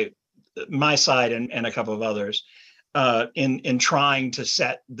created by my side and a couple of others in trying to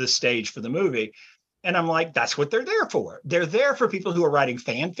set the stage for the movie. And I'm like, that's what they're there for. They're there for people who are writing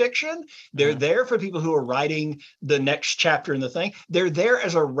fan fiction. They're there for people who are writing the next chapter in the thing. They're there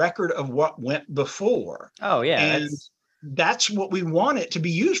as a record of what went before. Oh, yeah. And that's what we want it to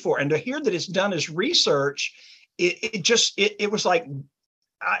be used for. And to hear that it's done as research, it was like,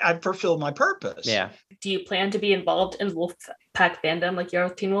 I fulfilled my purpose. Yeah. Do you plan to be involved in Wolfpack fandom like you're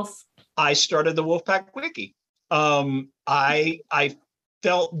with Teen Wolf? I started the Wolfpack Wiki. I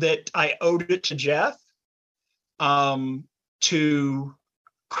felt that I owed it to Jeff to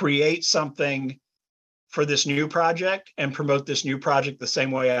create something for this new project and promote this new project the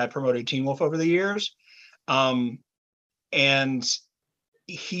same way I promoted Teen Wolf over the years. And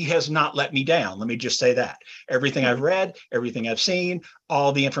he has not let me down. Let me just say that. Everything I've read, everything I've seen,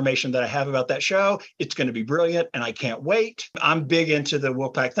 all the information that I have about that show, it's going to be brilliant and I can't wait. I'm big into the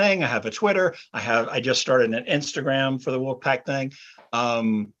Wolfpack thing. I have a Twitter. I just started an Instagram for the Wolfpack thing.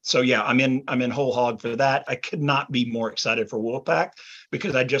 So yeah, I'm in whole hog for that. I could not be more excited for Wolfpack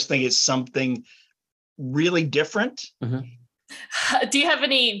because I just think it's something really different. Mm-hmm. Do you have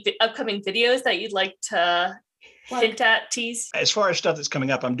any upcoming videos that you'd like to hint at, tease? As far as stuff that's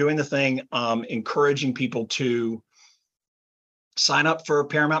coming up, I'm doing the thing encouraging people to sign up for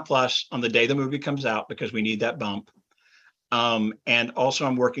Paramount Plus on the day the movie comes out because we need that bump. And also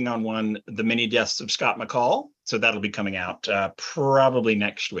I'm working on the mini deaths of Scott McCall. So that'll be coming out probably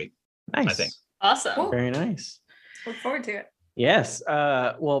next week. Nice. I think. Awesome. Cool. Very nice. Look forward to it. Yes.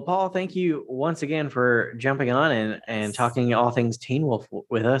 Well, Paul, thank you once again for jumping on and talking all things Teen Wolf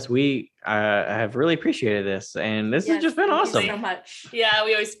with us. We have really appreciated this, and this has just been awesome. Thank you so much. Yeah,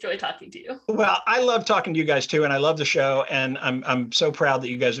 we always enjoy talking to you. Well, I love talking to you guys too, and I love the show, and I'm so proud that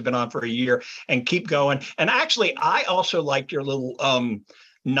you guys have been on for a year and keep going. And actually, I also like your little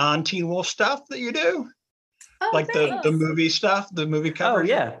non-Teen Wolf stuff that you do. Oh, like the movie stuff, the movie cover. Oh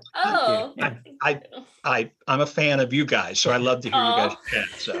yeah. Oh, I'm a fan of you guys, so I love to hear you guys chat.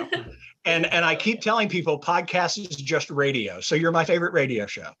 So, and I keep telling people, podcast is just radio. So you're my favorite radio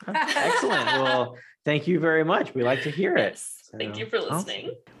show. Excellent. Well, thank you very much. We like to hear it. Yes. Thank you for listening.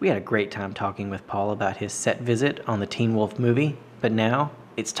 Awesome. We had a great time talking with Paul about his set visit on the Teen Wolf movie, but now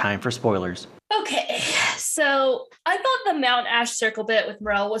it's time for spoilers. Okay, so I thought the Mount Ash circle bit with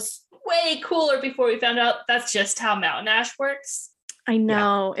Morel was way cooler before we found out that's just how Mountain Ash works. I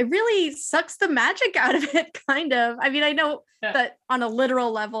know. It really sucks the magic out of it, kind of. I mean, I know that on a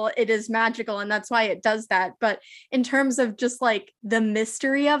literal level, it is magical and that's why it does that. But in terms of just like the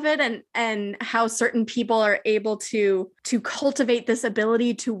mystery of it and how certain people are able to cultivate this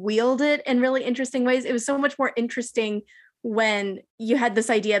ability to wield it in really interesting ways, it was so much more interesting when you had this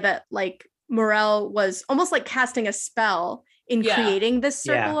idea that like Morel was almost like casting a spell in creating this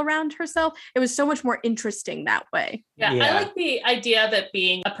circle around herself. It was so much more interesting that way. Yeah, I like the idea of it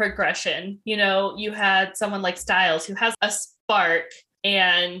being a progression. You know, you had someone like Styles who has a spark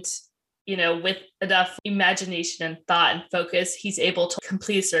and, you know, with enough imagination and thought and focus, he's able to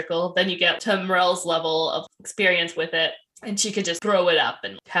complete a circle. Then you get to Morel's level of experience with it and she could just throw it up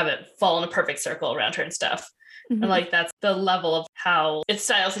and have it fall in a perfect circle around her and stuff. And like, that's the level of how if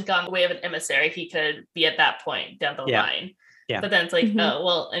Styles had gone the way of an emissary, he could be at that point down the line. Yeah. But then it's like, oh,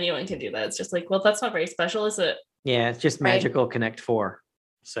 well, anyone can do that. It's just like, well, that's not very special, is it? Yeah, it's just magical Connect 4.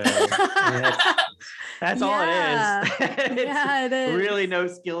 So I mean, that's all it is. It is. Really no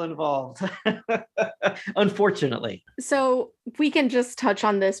skill involved. Unfortunately. So we can just touch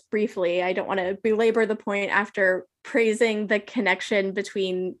on this briefly. I don't want to belabor the point after praising the connection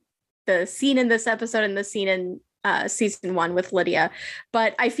between the scene in this episode and the scene in season 1 with Lydia.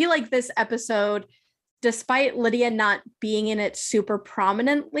 But I feel like this episode, despite Lydia not being in it super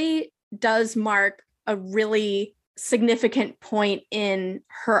prominently, does mark a really significant point in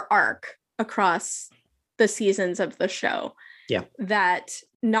her arc across the seasons of the show. Yeah. That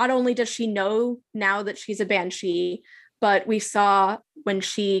not only does she know now that she's a Banshee, but we saw when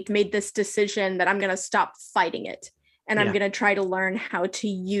she made this decision that I'm going to stop fighting it and I'm going to try to learn how to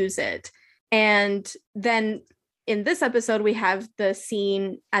use it. And then in this episode, we have the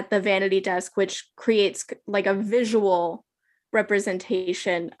scene at the vanity desk, which creates like a visual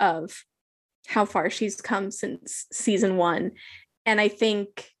representation of how far she's come since season 1. And I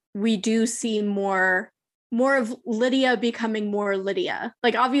think we do see more of Lydia becoming more Lydia.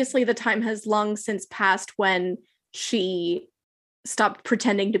 Like, obviously the time has long since passed when she stopped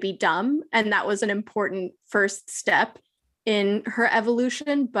pretending to be dumb. And that was an important first step in her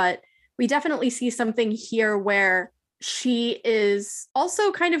evolution. But we definitely see something here where she is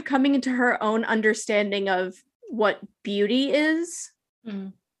also kind of coming into her own understanding of what beauty is,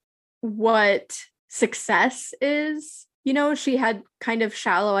 what success is. You know, she had kind of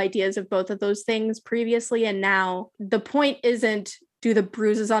shallow ideas of both of those things previously. And now the point isn't, do the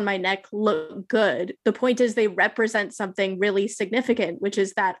bruises on my neck look good? The point is they represent something really significant, which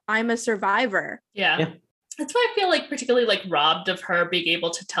is that I'm a survivor. Yeah. That's why I feel like particularly like robbed of her being able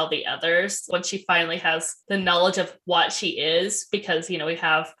to tell the others when she finally has the knowledge of what she is, because, you know, we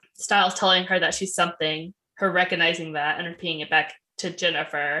have Styles telling her that she's something, her recognizing that and repeating it back to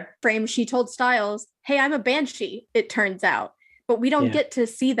Jennifer. She told Styles, hey, I'm a Banshee, it turns out, but we don't get to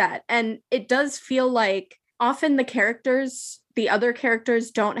see that. And it does feel like often the other characters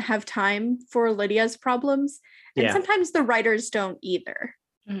don't have time for Lydia's problems. And sometimes the writers don't either.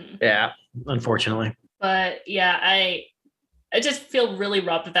 Yeah, unfortunately. But yeah, I just feel really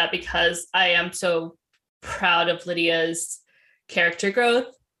robbed of that because I am so proud of Lydia's character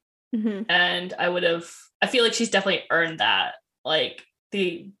growth. And I feel like she's definitely earned that, like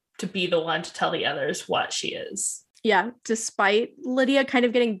to be the one to tell the others what she is. Yeah, despite Lydia kind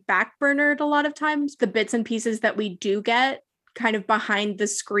of getting backburnered a lot of times, the bits and pieces that we do get kind of behind the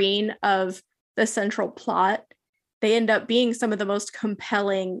screen of the central plot, they end up being some of the most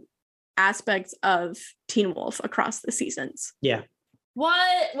compelling aspects of Teen Wolf across the seasons. Yeah.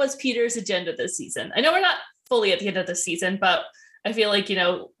 What was Peter's agenda this season? I know we're not fully at the end of the season, but I feel like, you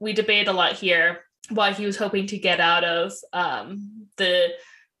know, we debate a lot here why he was hoping to get out of the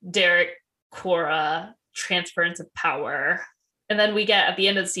Derek Cora transference of power. And then we get at the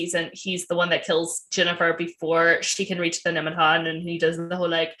end of the season, he's the one that kills Jennifer before she can reach the Nemeton, and he does the whole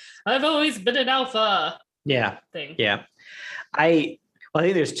like, I've always been an alpha thing. Yeah. I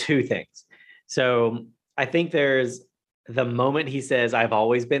think there's two things. So I think there's the moment he says, I've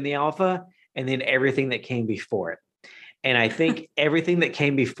always been the alpha, and then everything that came before it. And I think everything that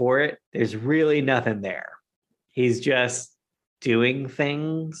came before it, there's really nothing there. He's just doing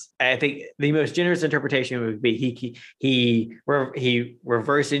things. I think the most generous interpretation would be he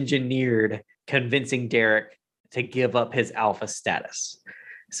reverse engineered convincing Derek to give up his alpha status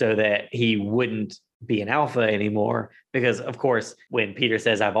so that he wouldn't be an alpha anymore. Because of course, when Peter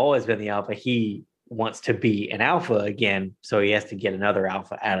says, I've always been the alpha, he wants to be an alpha again. So he has to get another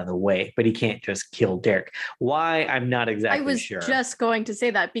alpha out of the way, but he can't just kill Derek. Why? I'm not exactly sure. I was just going to say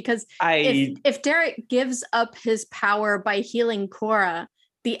that because if Derek gives up his power by healing Cora,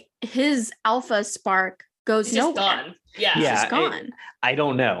 his alpha spark goes He's just nowhere. gone. Yeah. He's Yeah, just gone. I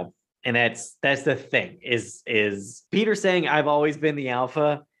don't know. And that's the thing is Peter saying I've always been the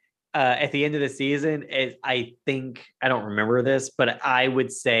alpha at the end of the season is, I think, I don't remember this, but I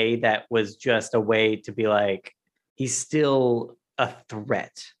would say that was just a way to be like, he's still a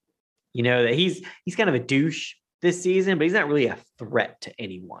threat. You know, that he's kind of a douche this season, but he's not really a threat to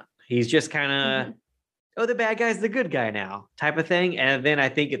anyone. He's just kind of, oh, the bad guy's the good guy now type of thing. And then I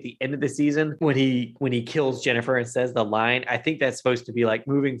think at the end of the season, when he kills Jennifer and says the line, I think that's supposed to be like,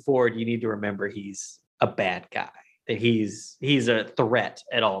 moving forward, you need to remember he's a bad guy, that he's a threat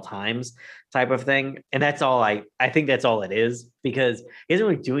at all times type of thing. And that's all I think that's all it is, because he doesn't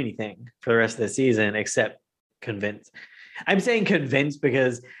really do anything for the rest of the season except convince. I'm saying convince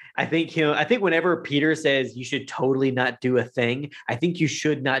because I think whenever Peter says you should totally not do a thing, I think you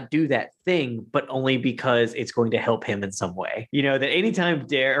should not do that thing, but only because it's going to help him in some way. You know, that anytime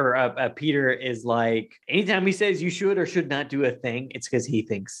Peter is like, anytime he says you should or should not do a thing, it's because he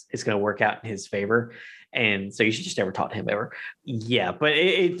thinks it's going to work out in his favor. And so you should just never talk to him ever. Yeah, but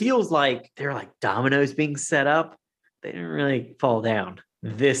it feels like they're like dominoes being set up. They didn't really fall down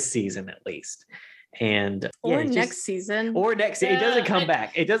this season, at least. And next season. Or next, it doesn't come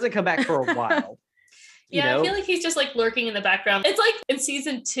back. It doesn't come back for a while. Yeah, I feel like he's just like lurking in the background. It's like in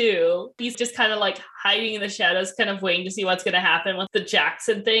season 2, he's just kind of like hiding in the shadows, kind of waiting to see what's going to happen with the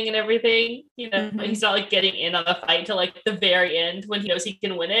Jackson thing and everything. You know, he's not like getting in on the fight till like the very end when he knows he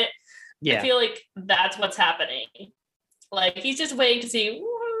can win it. Yeah. I feel like that's what's happening. Like he's just waiting to see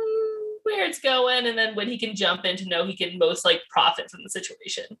where it's going, and then when he can jump in to know he can most like profit from the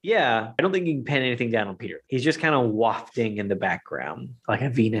situation. Yeah, I don't think you can pin anything down on Peter. He's just kind of wafting in the background like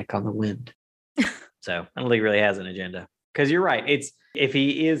a V-neck on the wind. So I don't think he really has an agenda. Because you're right. It's if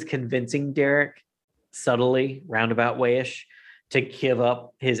he is convincing Derek subtly, roundabout wayish, to give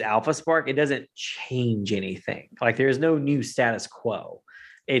up his alpha spark, it doesn't change anything. Like there's no new status quo.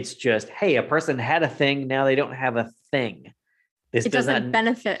 It's just, hey, a person had a thing, now they don't have a thing. It doesn't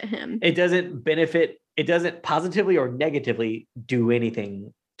benefit him. It doesn't positively or negatively do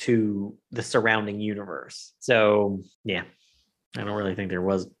anything to the surrounding universe. So, yeah, I don't really think there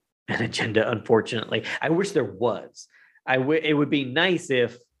was an agenda, unfortunately. I wish there was. It would be nice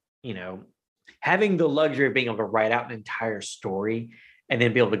if, you know, having the luxury of being able to write out an entire story and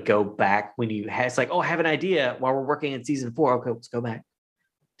then be able to go back when you have, it's like, oh, I have an idea while we're working in season 4. Okay, let's go back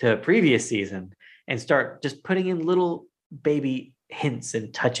to a previous season and start just putting in little baby hints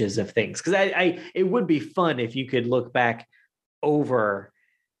and touches of things. Because it would be fun if you could look back over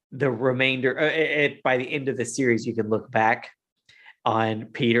the remainder by the end of the series, you can look back on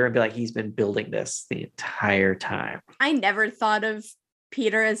Peter and be like, he's been building this the entire time. I never thought of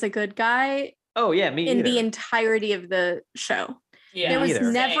Peter as a good guy. Oh yeah, me in either. The entirety of the show. Yeah, there was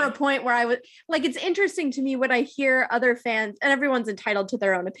never a point where I would like, it's interesting to me when I hear other fans, and everyone's entitled to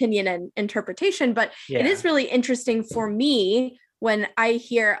their own opinion and interpretation, but it is really interesting for me when I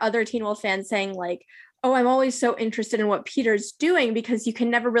hear other Teen Wolf fans saying like, oh, I'm always so interested in what Peter's doing because you can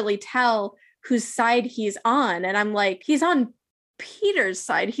never really tell whose side he's on. And I'm like, he's on Peter's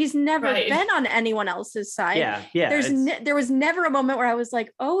side. He's never been on anyone else's side. Yeah. There was never a moment where I was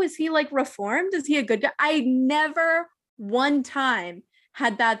like, oh, is he like reformed? Is he a good guy? I never one time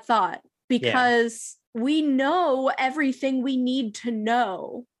had that thought because we know everything we need to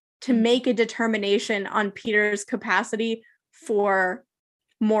know to make a determination on Peter's capacity for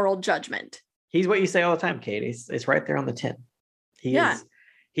moral judgment. He's what you say all the time, Kate. It's right there on the tin.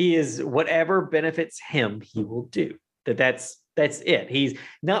 He is whatever benefits him, he will do. That's it. He's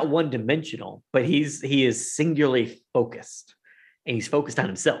not one dimensional, but he is singularly focused, and he's focused on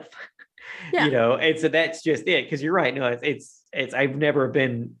himself. Yeah. You know, and so that's just it. Because you're right. No, it's I've never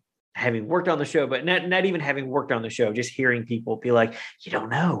been, having worked on the show, but not even having worked on the show, just hearing people be like, you don't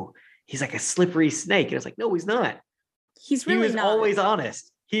know, he's like a slippery snake, and it's like, no, he's not. He's really not. Always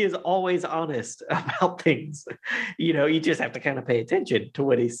honest. He is always honest about things. You know, you just have to kind of pay attention to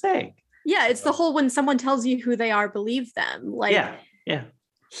what he's saying. Yeah, it's the whole when someone tells you who they are, believe them. Like, yeah.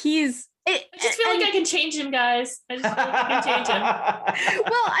 I just feel like I can change him, guys. I just feel like I can change him.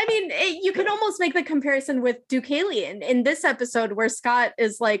 Well, I mean, you can almost make the comparison with Deucalion in this episode where Scott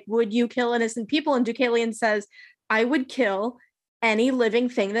is like, would you kill innocent people? And Deucalion says, I would kill any living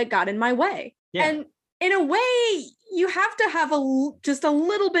thing that got in my way. Yeah. And in a way, you have to have just a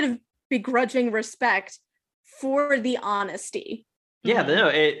little bit of begrudging respect for the honesty. Yeah, no,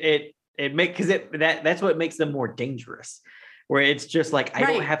 it makes, because that's what makes them more dangerous. Where it's just like, I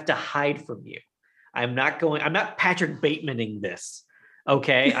don't have to hide from you. I'm not Patrick Batemaning this.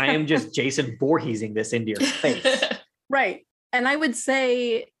 Okay. I am just Jason Voorheesing this into your face. Right. And I would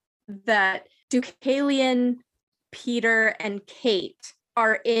say that Deucalion, Peter, and Kate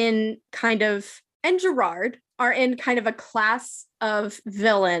are in kind of, and Gerard are in kind of a class of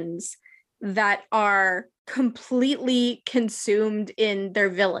villains that are completely consumed in their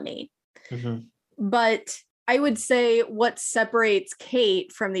villainy. Mhm. But I would say what separates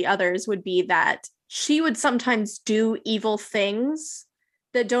Kate from the others would be that she would sometimes do evil things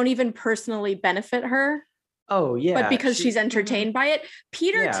that don't even personally benefit her, Oh yeah. but because she's entertained by it.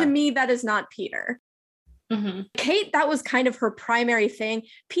 Peter, Yeah. to me, that is not Peter. Mhm. Kate, that was kind of her primary thing.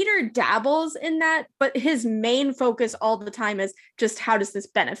 Peter dabbles in that, but his main focus all the time is just how does this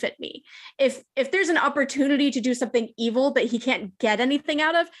benefit me? If there's an opportunity to do something evil that he can't get anything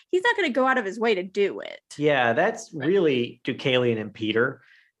out of, he's not going to go out of his way to do it. Yeah, that's really Deucalion and Peter,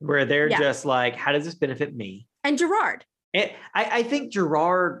 where they're Yeah. just like, how does this benefit me? And Gerard. And I think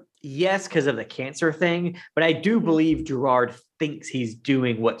Gerard, yes, because of the cancer thing, but I do believe Gerard thinks he's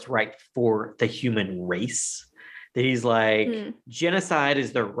doing what's right for the human race. That he's like, genocide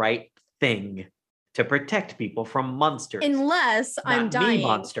is the right thing to protect people from monsters. Unless I'm Not me, dying,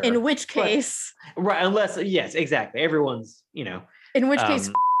 monster, in which but- case, Right, unless, yes, exactly. Everyone's, in which case,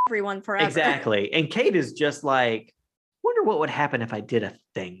 everyone forever. exactly. And Kate is just like, wonder what would happen if I did a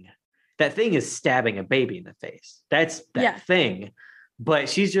thing. That thing is stabbing a baby in the face. That's that Yeah. thing. But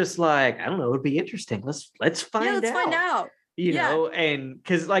she's just like, I don't know, it'd be interesting. Let's find out. Yeah, let's find out. You Yeah. know, and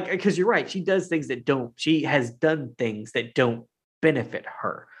because you're right, she does things that don't, she has done things that don't benefit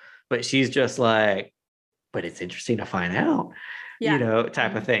her. But she's just like, but it's interesting to find out, Yeah.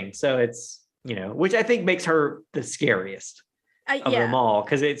 type of thing. So it's, which I think makes her the scariest of them all.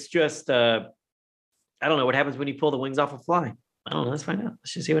 Cause it's just I don't know what happens when you pull the wings off a fly. I don't know. Let's find out.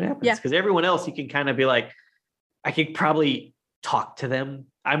 Let's just see what happens. Yeah. Because everyone else, you can kind of be like, I could probably talk to them.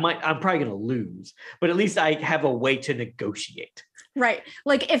 I'm probably going to lose, but at least I have a way to negotiate. Right.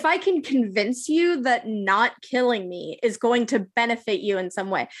 Like if I can convince you that not killing me is going to benefit you in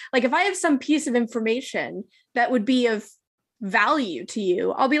some way, like if I have some piece of information that would be of value to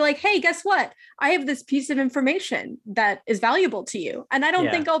you, I'll be like, hey, guess what? I have this piece of information that is valuable to you. And I don't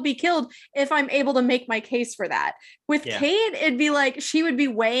Yeah. think I'll be killed if I'm able to make my case for that. With Yeah. Kate, it'd be like, she would be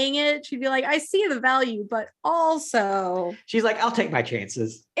weighing it. She'd be like, I see the value, but also She's like, I'll take my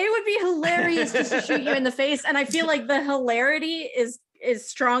chances. it would be hilarious just to shoot you in the face. And I feel like the hilarity is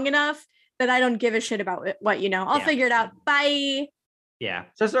strong enough that I don't give a shit about what I'll Yeah. figure it out. Bye. Yeah.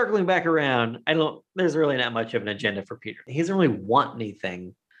 So circling back around, there's really not much of an agenda for Peter. He doesn't really want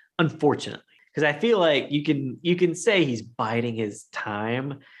anything, unfortunately. Because I feel like you can say he's biding his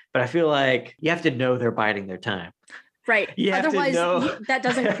time, but I feel like you have to know they're biding their time. Right. You have to Otherwise, know. that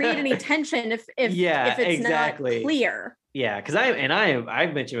doesn't create any tension if Yeah, it's exactly. not clear. Yeah, because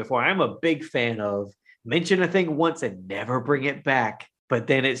I've mentioned before, I'm a big fan of mention a thing once and never bring it back. But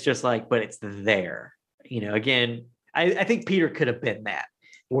then it's just like, but it's there. Again, I think Peter could have been that,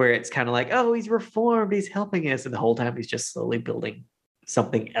 where it's kind of like, oh, he's reformed, he's helping us. And the whole time he's just slowly building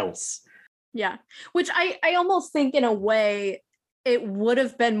something else. Yeah. Which I almost think in a way it would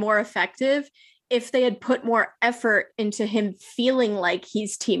have been more effective if they had put more effort into him feeling like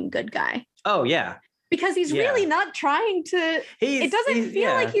he's team good guy. Oh, yeah. Because he's Yeah. really not trying to. It doesn't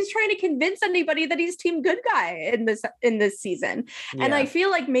feel like he's trying to convince anybody that he's team good guy in this season. And I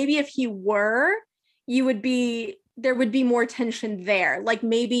feel like maybe if he were, there would be more tension there. Like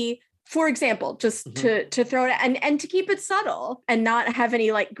maybe, for example, just to throw it and to keep it subtle and not have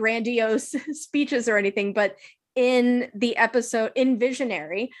any like grandiose speeches or anything. But in the episode in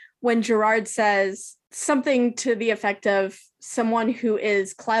Visionary, when Gerard says something to the effect of someone who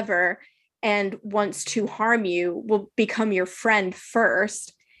is clever and wants to harm you will become your friend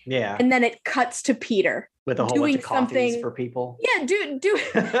first. Yeah. And then it cuts to Peter with a whole bunch of coffees for people. Yeah,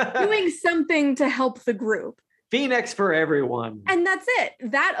 doing something to help the group. Phoenix for everyone. And that's it.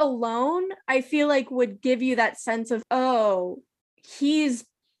 That alone, I feel like would give you that sense of, oh, he's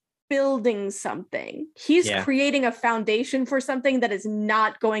building something. He's creating a foundation for something that is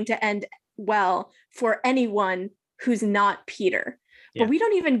not going to end well for anyone who's not Peter. But we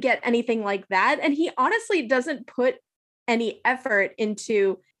don't even get anything like that. And he honestly doesn't put any effort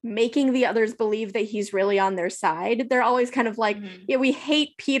into making the others believe that he's really on their side. They're always kind of like, yeah, we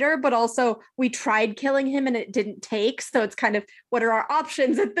hate Peter, but also we tried killing him and it didn't take. So it's kind of, what are our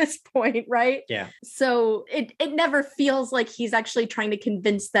options at this point, right? Yeah. So it never feels like he's actually trying to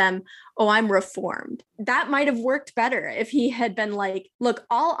convince them, oh, I'm reformed. That might have worked better if he had been like, look,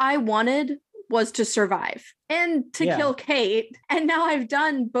 all I wanted was to survive and to kill Kate. And now I've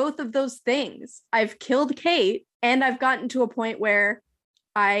done both of those things. I've killed Kate and I've gotten to a point where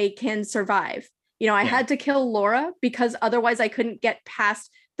I can survive. I had to kill Laura because otherwise I couldn't get past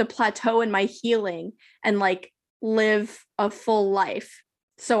the plateau in my healing and like live a full life.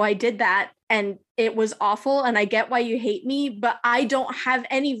 So I did that and it was awful. And I get why you hate me, but I don't have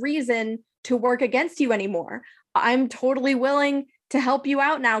any reason to work against you anymore. I'm totally willing to help you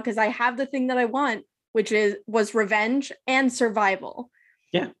out now because I have the thing that I want, which was revenge and survival.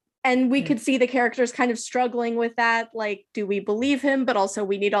 Yeah. And we could see the characters kind of struggling with that. Like, do we believe him? But also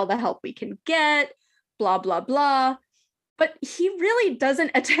we need all the help we can get, blah, blah, blah. But he really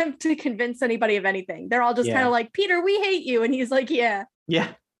doesn't attempt to convince anybody of anything. They're all just kind of like, Peter, we hate you. And he's like, yeah.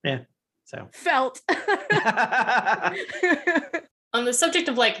 Yeah. So felt. On the subject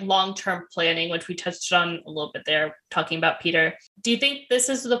of like long-term planning, which we touched on a little bit there, talking about Peter, do you think this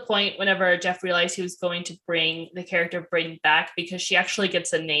is the point whenever Jeff realized he was going to bring the character Brayden back, because she actually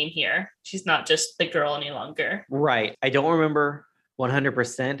gets a name here? She's not just the girl any longer. Right. I don't remember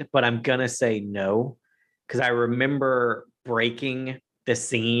 100%, but I'm going to say no, because I remember breaking the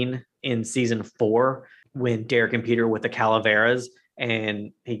scene in season 4 when Derek and Peter with the Calaveras,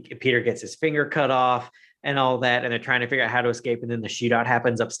 and Peter gets his finger cut off and all that, and they're trying to figure out how to escape, and then the shootout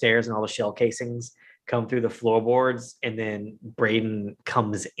happens upstairs and all the shell casings come through the floorboards, and then Brayden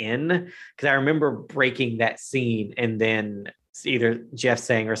comes in, because I remember breaking that scene and then either Jeff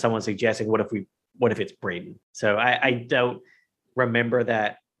saying or someone suggesting, what if it's Brayden? So I don't remember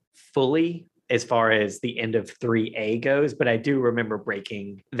that fully as far as the end of 3A goes, but I do remember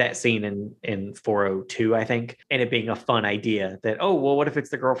breaking that scene in 402, I think, and it being a fun idea that, oh, well, what if it's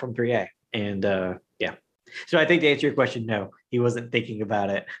the girl from 3A? And yeah. So I think to answer your question, no, he wasn't thinking about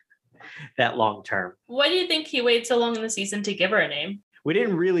it that long term. Why do you think he waited so long in the season to give her a name? We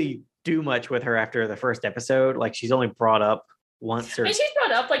didn't really do much with her after the first episode. Like, she's only brought up once or she's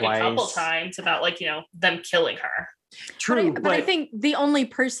brought up like twice. a couple times about like, them killing her. True, but I think the only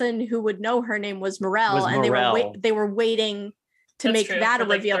person who would know her name was Morel, and they were waiting to That's make true, that a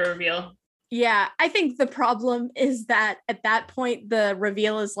like, reveal. the reveal. Yeah, I think the problem is that at that point the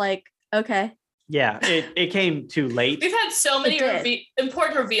reveal is like, okay. Yeah, it came too late. We've had so many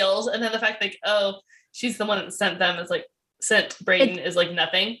important reveals, and then the fact like, oh, she's the one that sent them is like sent Brayden is like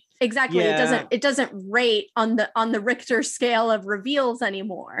nothing. Exactly. Yeah. It doesn't rate on the Richter scale of reveals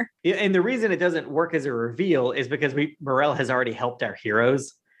anymore. Yeah, and the reason it doesn't work as a reveal is because Morel has already helped our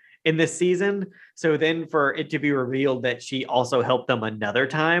heroes in this season. So then for it to be revealed that she also helped them another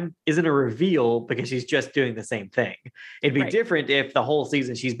time isn't a reveal, because she's just doing the same thing. It'd be different if the whole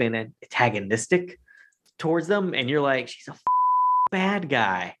season she's been antagonistic towards them and you're like, she's a bad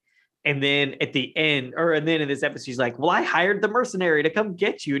guy. And then at the end, and then in this episode, she's like, well, I hired the mercenary to come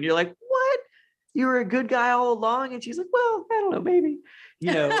get you. And you're like, what? You were a good guy all along? And she's like, well, I don't know, maybe,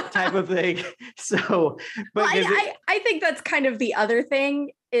 type of thing. So, but I think that's kind of the other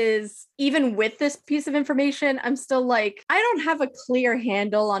thing is, even with this piece of information, I'm still like, I don't have a clear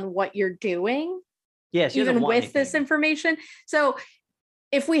handle on what you're doing. Yes, even with this information. So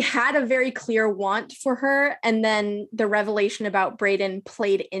if we had a very clear want for her and then the revelation about Brayden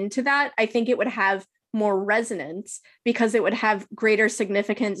played into that, I think it would have more resonance, because it would have greater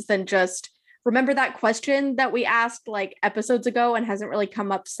significance than just, remember that question that we asked like episodes ago and hasn't really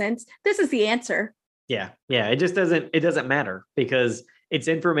come up since? This is the answer. Yeah. It just doesn't matter, because it's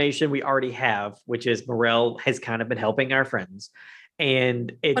information we already have, which is Morel has kind of been helping our friends.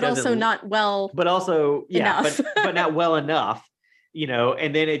 And but also not well. But also, enough. but not well enough.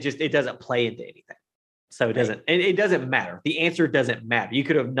 And then it doesn't play into anything. So it doesn't matter. The answer doesn't matter. You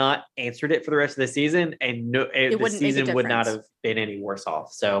could have not answered it for the rest of the season, and the season would not have been any worse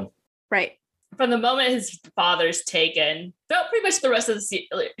off. So, right. From the moment his father's taken, throughout pretty much the rest of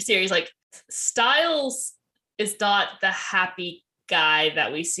the series, like, Stiles is not the happy guy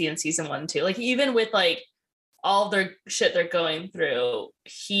that we see in season 1 and 2. Like, even with like all their shit they're going through,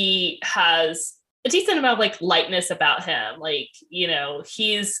 he has a decent amount of like lightness about him. Like,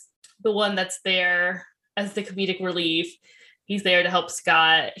 he's the one that's there as the comedic relief. He's there to help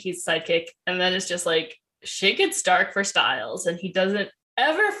Scott. He's sidekick. And then it's just like shit gets dark for Stiles, and he doesn't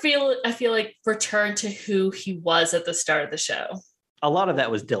ever I feel like return to who he was at the start of the show. A lot of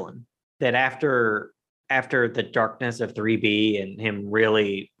that was Dylan. That after the darkness of 3B and him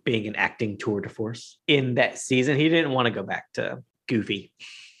really being an acting tour de force in that season, he didn't want to go back to Goofy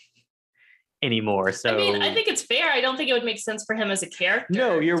anymore. So I think it's fair. I don't think it would make sense for him as a character.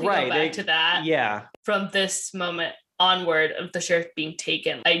 No, you're right. Go back to that. Yeah. From this moment onward of the sheriff being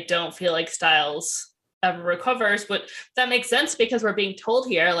taken, I don't feel like Stiles ever recovers, but that makes sense because we're being told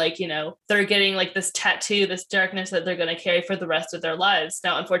here, like, they're getting like this tattoo, this darkness that they're going to carry for the rest of their lives.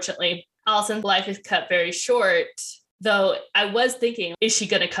 Now, unfortunately, Allison's life is cut very short, though I was thinking, is she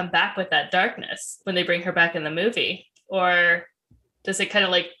going to come back with that darkness when they bring her back in the movie? Or does it kind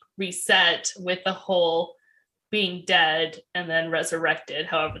of like reset with the whole being dead and then resurrected,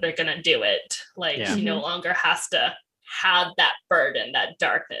 however they're going to do it. Like he no longer has to have that burden, that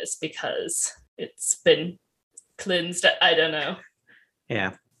darkness, because it's been cleansed. I don't know.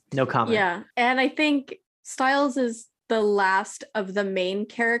 Yeah, no comment. Yeah, and I think Stiles is the last of the main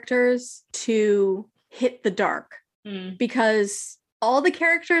characters to hit the dark because all the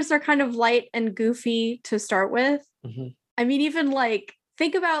characters are kind of light and goofy to start with. I mean, even like,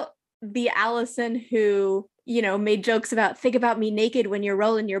 think about the Allison who, you know, made jokes about, think about me naked when you're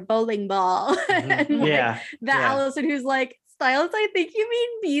rolling your bowling ball. And like, Allison who's like, Stiles, I think you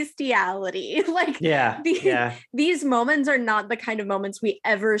mean bestiality. Like, these moments are not the kind of moments we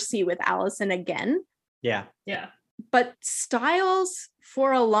ever see with Allison again. Yeah. But Stiles,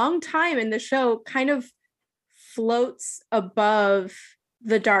 for a long time in the show, kind of floats above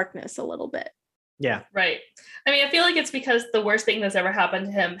the darkness a little bit. Yeah. Right. I mean, I feel like it's because the worst thing that's ever happened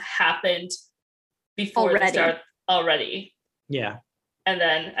to him happened before the start already. Yeah. And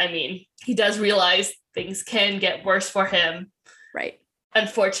then, I mean, he does realize things can get worse for him. Right.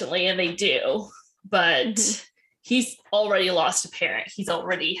 Unfortunately, and they do. But he's already lost a parent. He's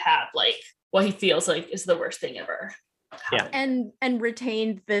already had like what he feels like is the worst thing ever. Yeah. And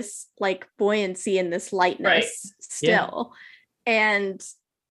retained this like buoyancy and this lightness still. Yeah. And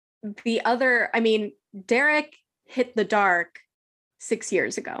the other, I mean, Derek hit the dark 6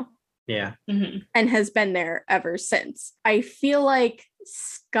 years ago. Yeah. And has been there ever since. I feel like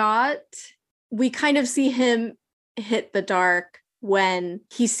Scott, we kind of see him hit the dark when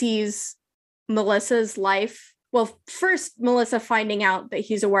he sees Melissa's life. Well, first Melissa finding out that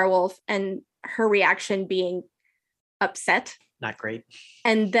he's a werewolf and her reaction being upset. Not great.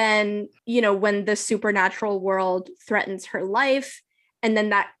 And then, you know, when the supernatural world threatens her life, and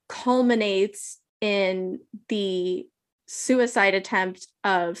then that culminates in the suicide attempt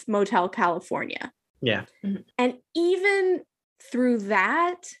of Motel California. Yeah. And even through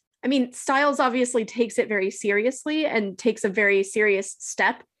that, I mean, Stiles obviously takes it very seriously and takes a very serious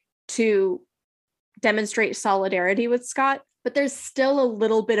step to demonstrate solidarity with Scott, but there's still a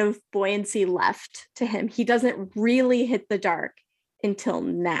little bit of buoyancy left to him. He doesn't really hit the dark until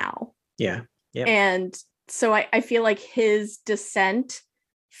now. Yeah. Yeah. And so I feel like his descent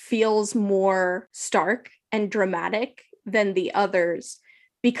feels more stark and dramatic than the others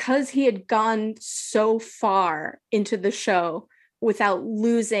because he had gone so far into the show without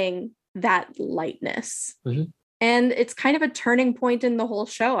losing that lightness. And it's kind of a turning point in the whole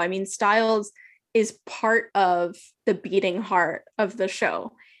show. I mean, Stiles is part of the beating heart of the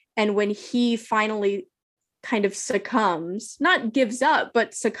show. And when he finally kind of succumbs, not gives up,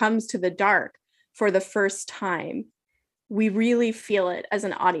 but succumbs to the dark for the first time, we really feel it as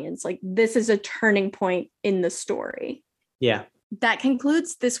an audience. Like, this is a turning point in the story. Yeah. That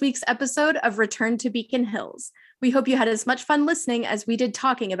concludes this week's episode of Return to Beacon Hills. We hope you had as much fun listening as we did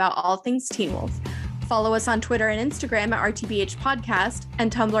talking about all things Teen Wolf. Follow us on Twitter and Instagram at RTBH Podcast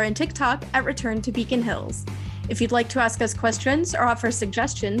and Tumblr and TikTok at Return to Beacon Hills. If you'd like to ask us questions or offer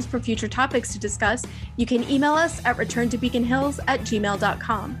suggestions for future topics to discuss, you can email us at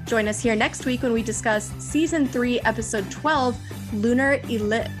returntobeaconhills@gmail.com. Join us here next week when we discuss Season 3, Episode 12, Lunar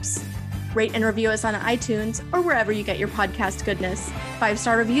Ellipse. Rate and review us on iTunes or wherever you get your podcast goodness.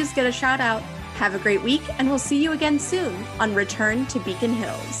 5-star reviews get a shout out. Have a great week, and we'll see you again soon on Return to Beacon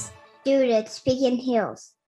Hills. Dude, it's Beacon Hills.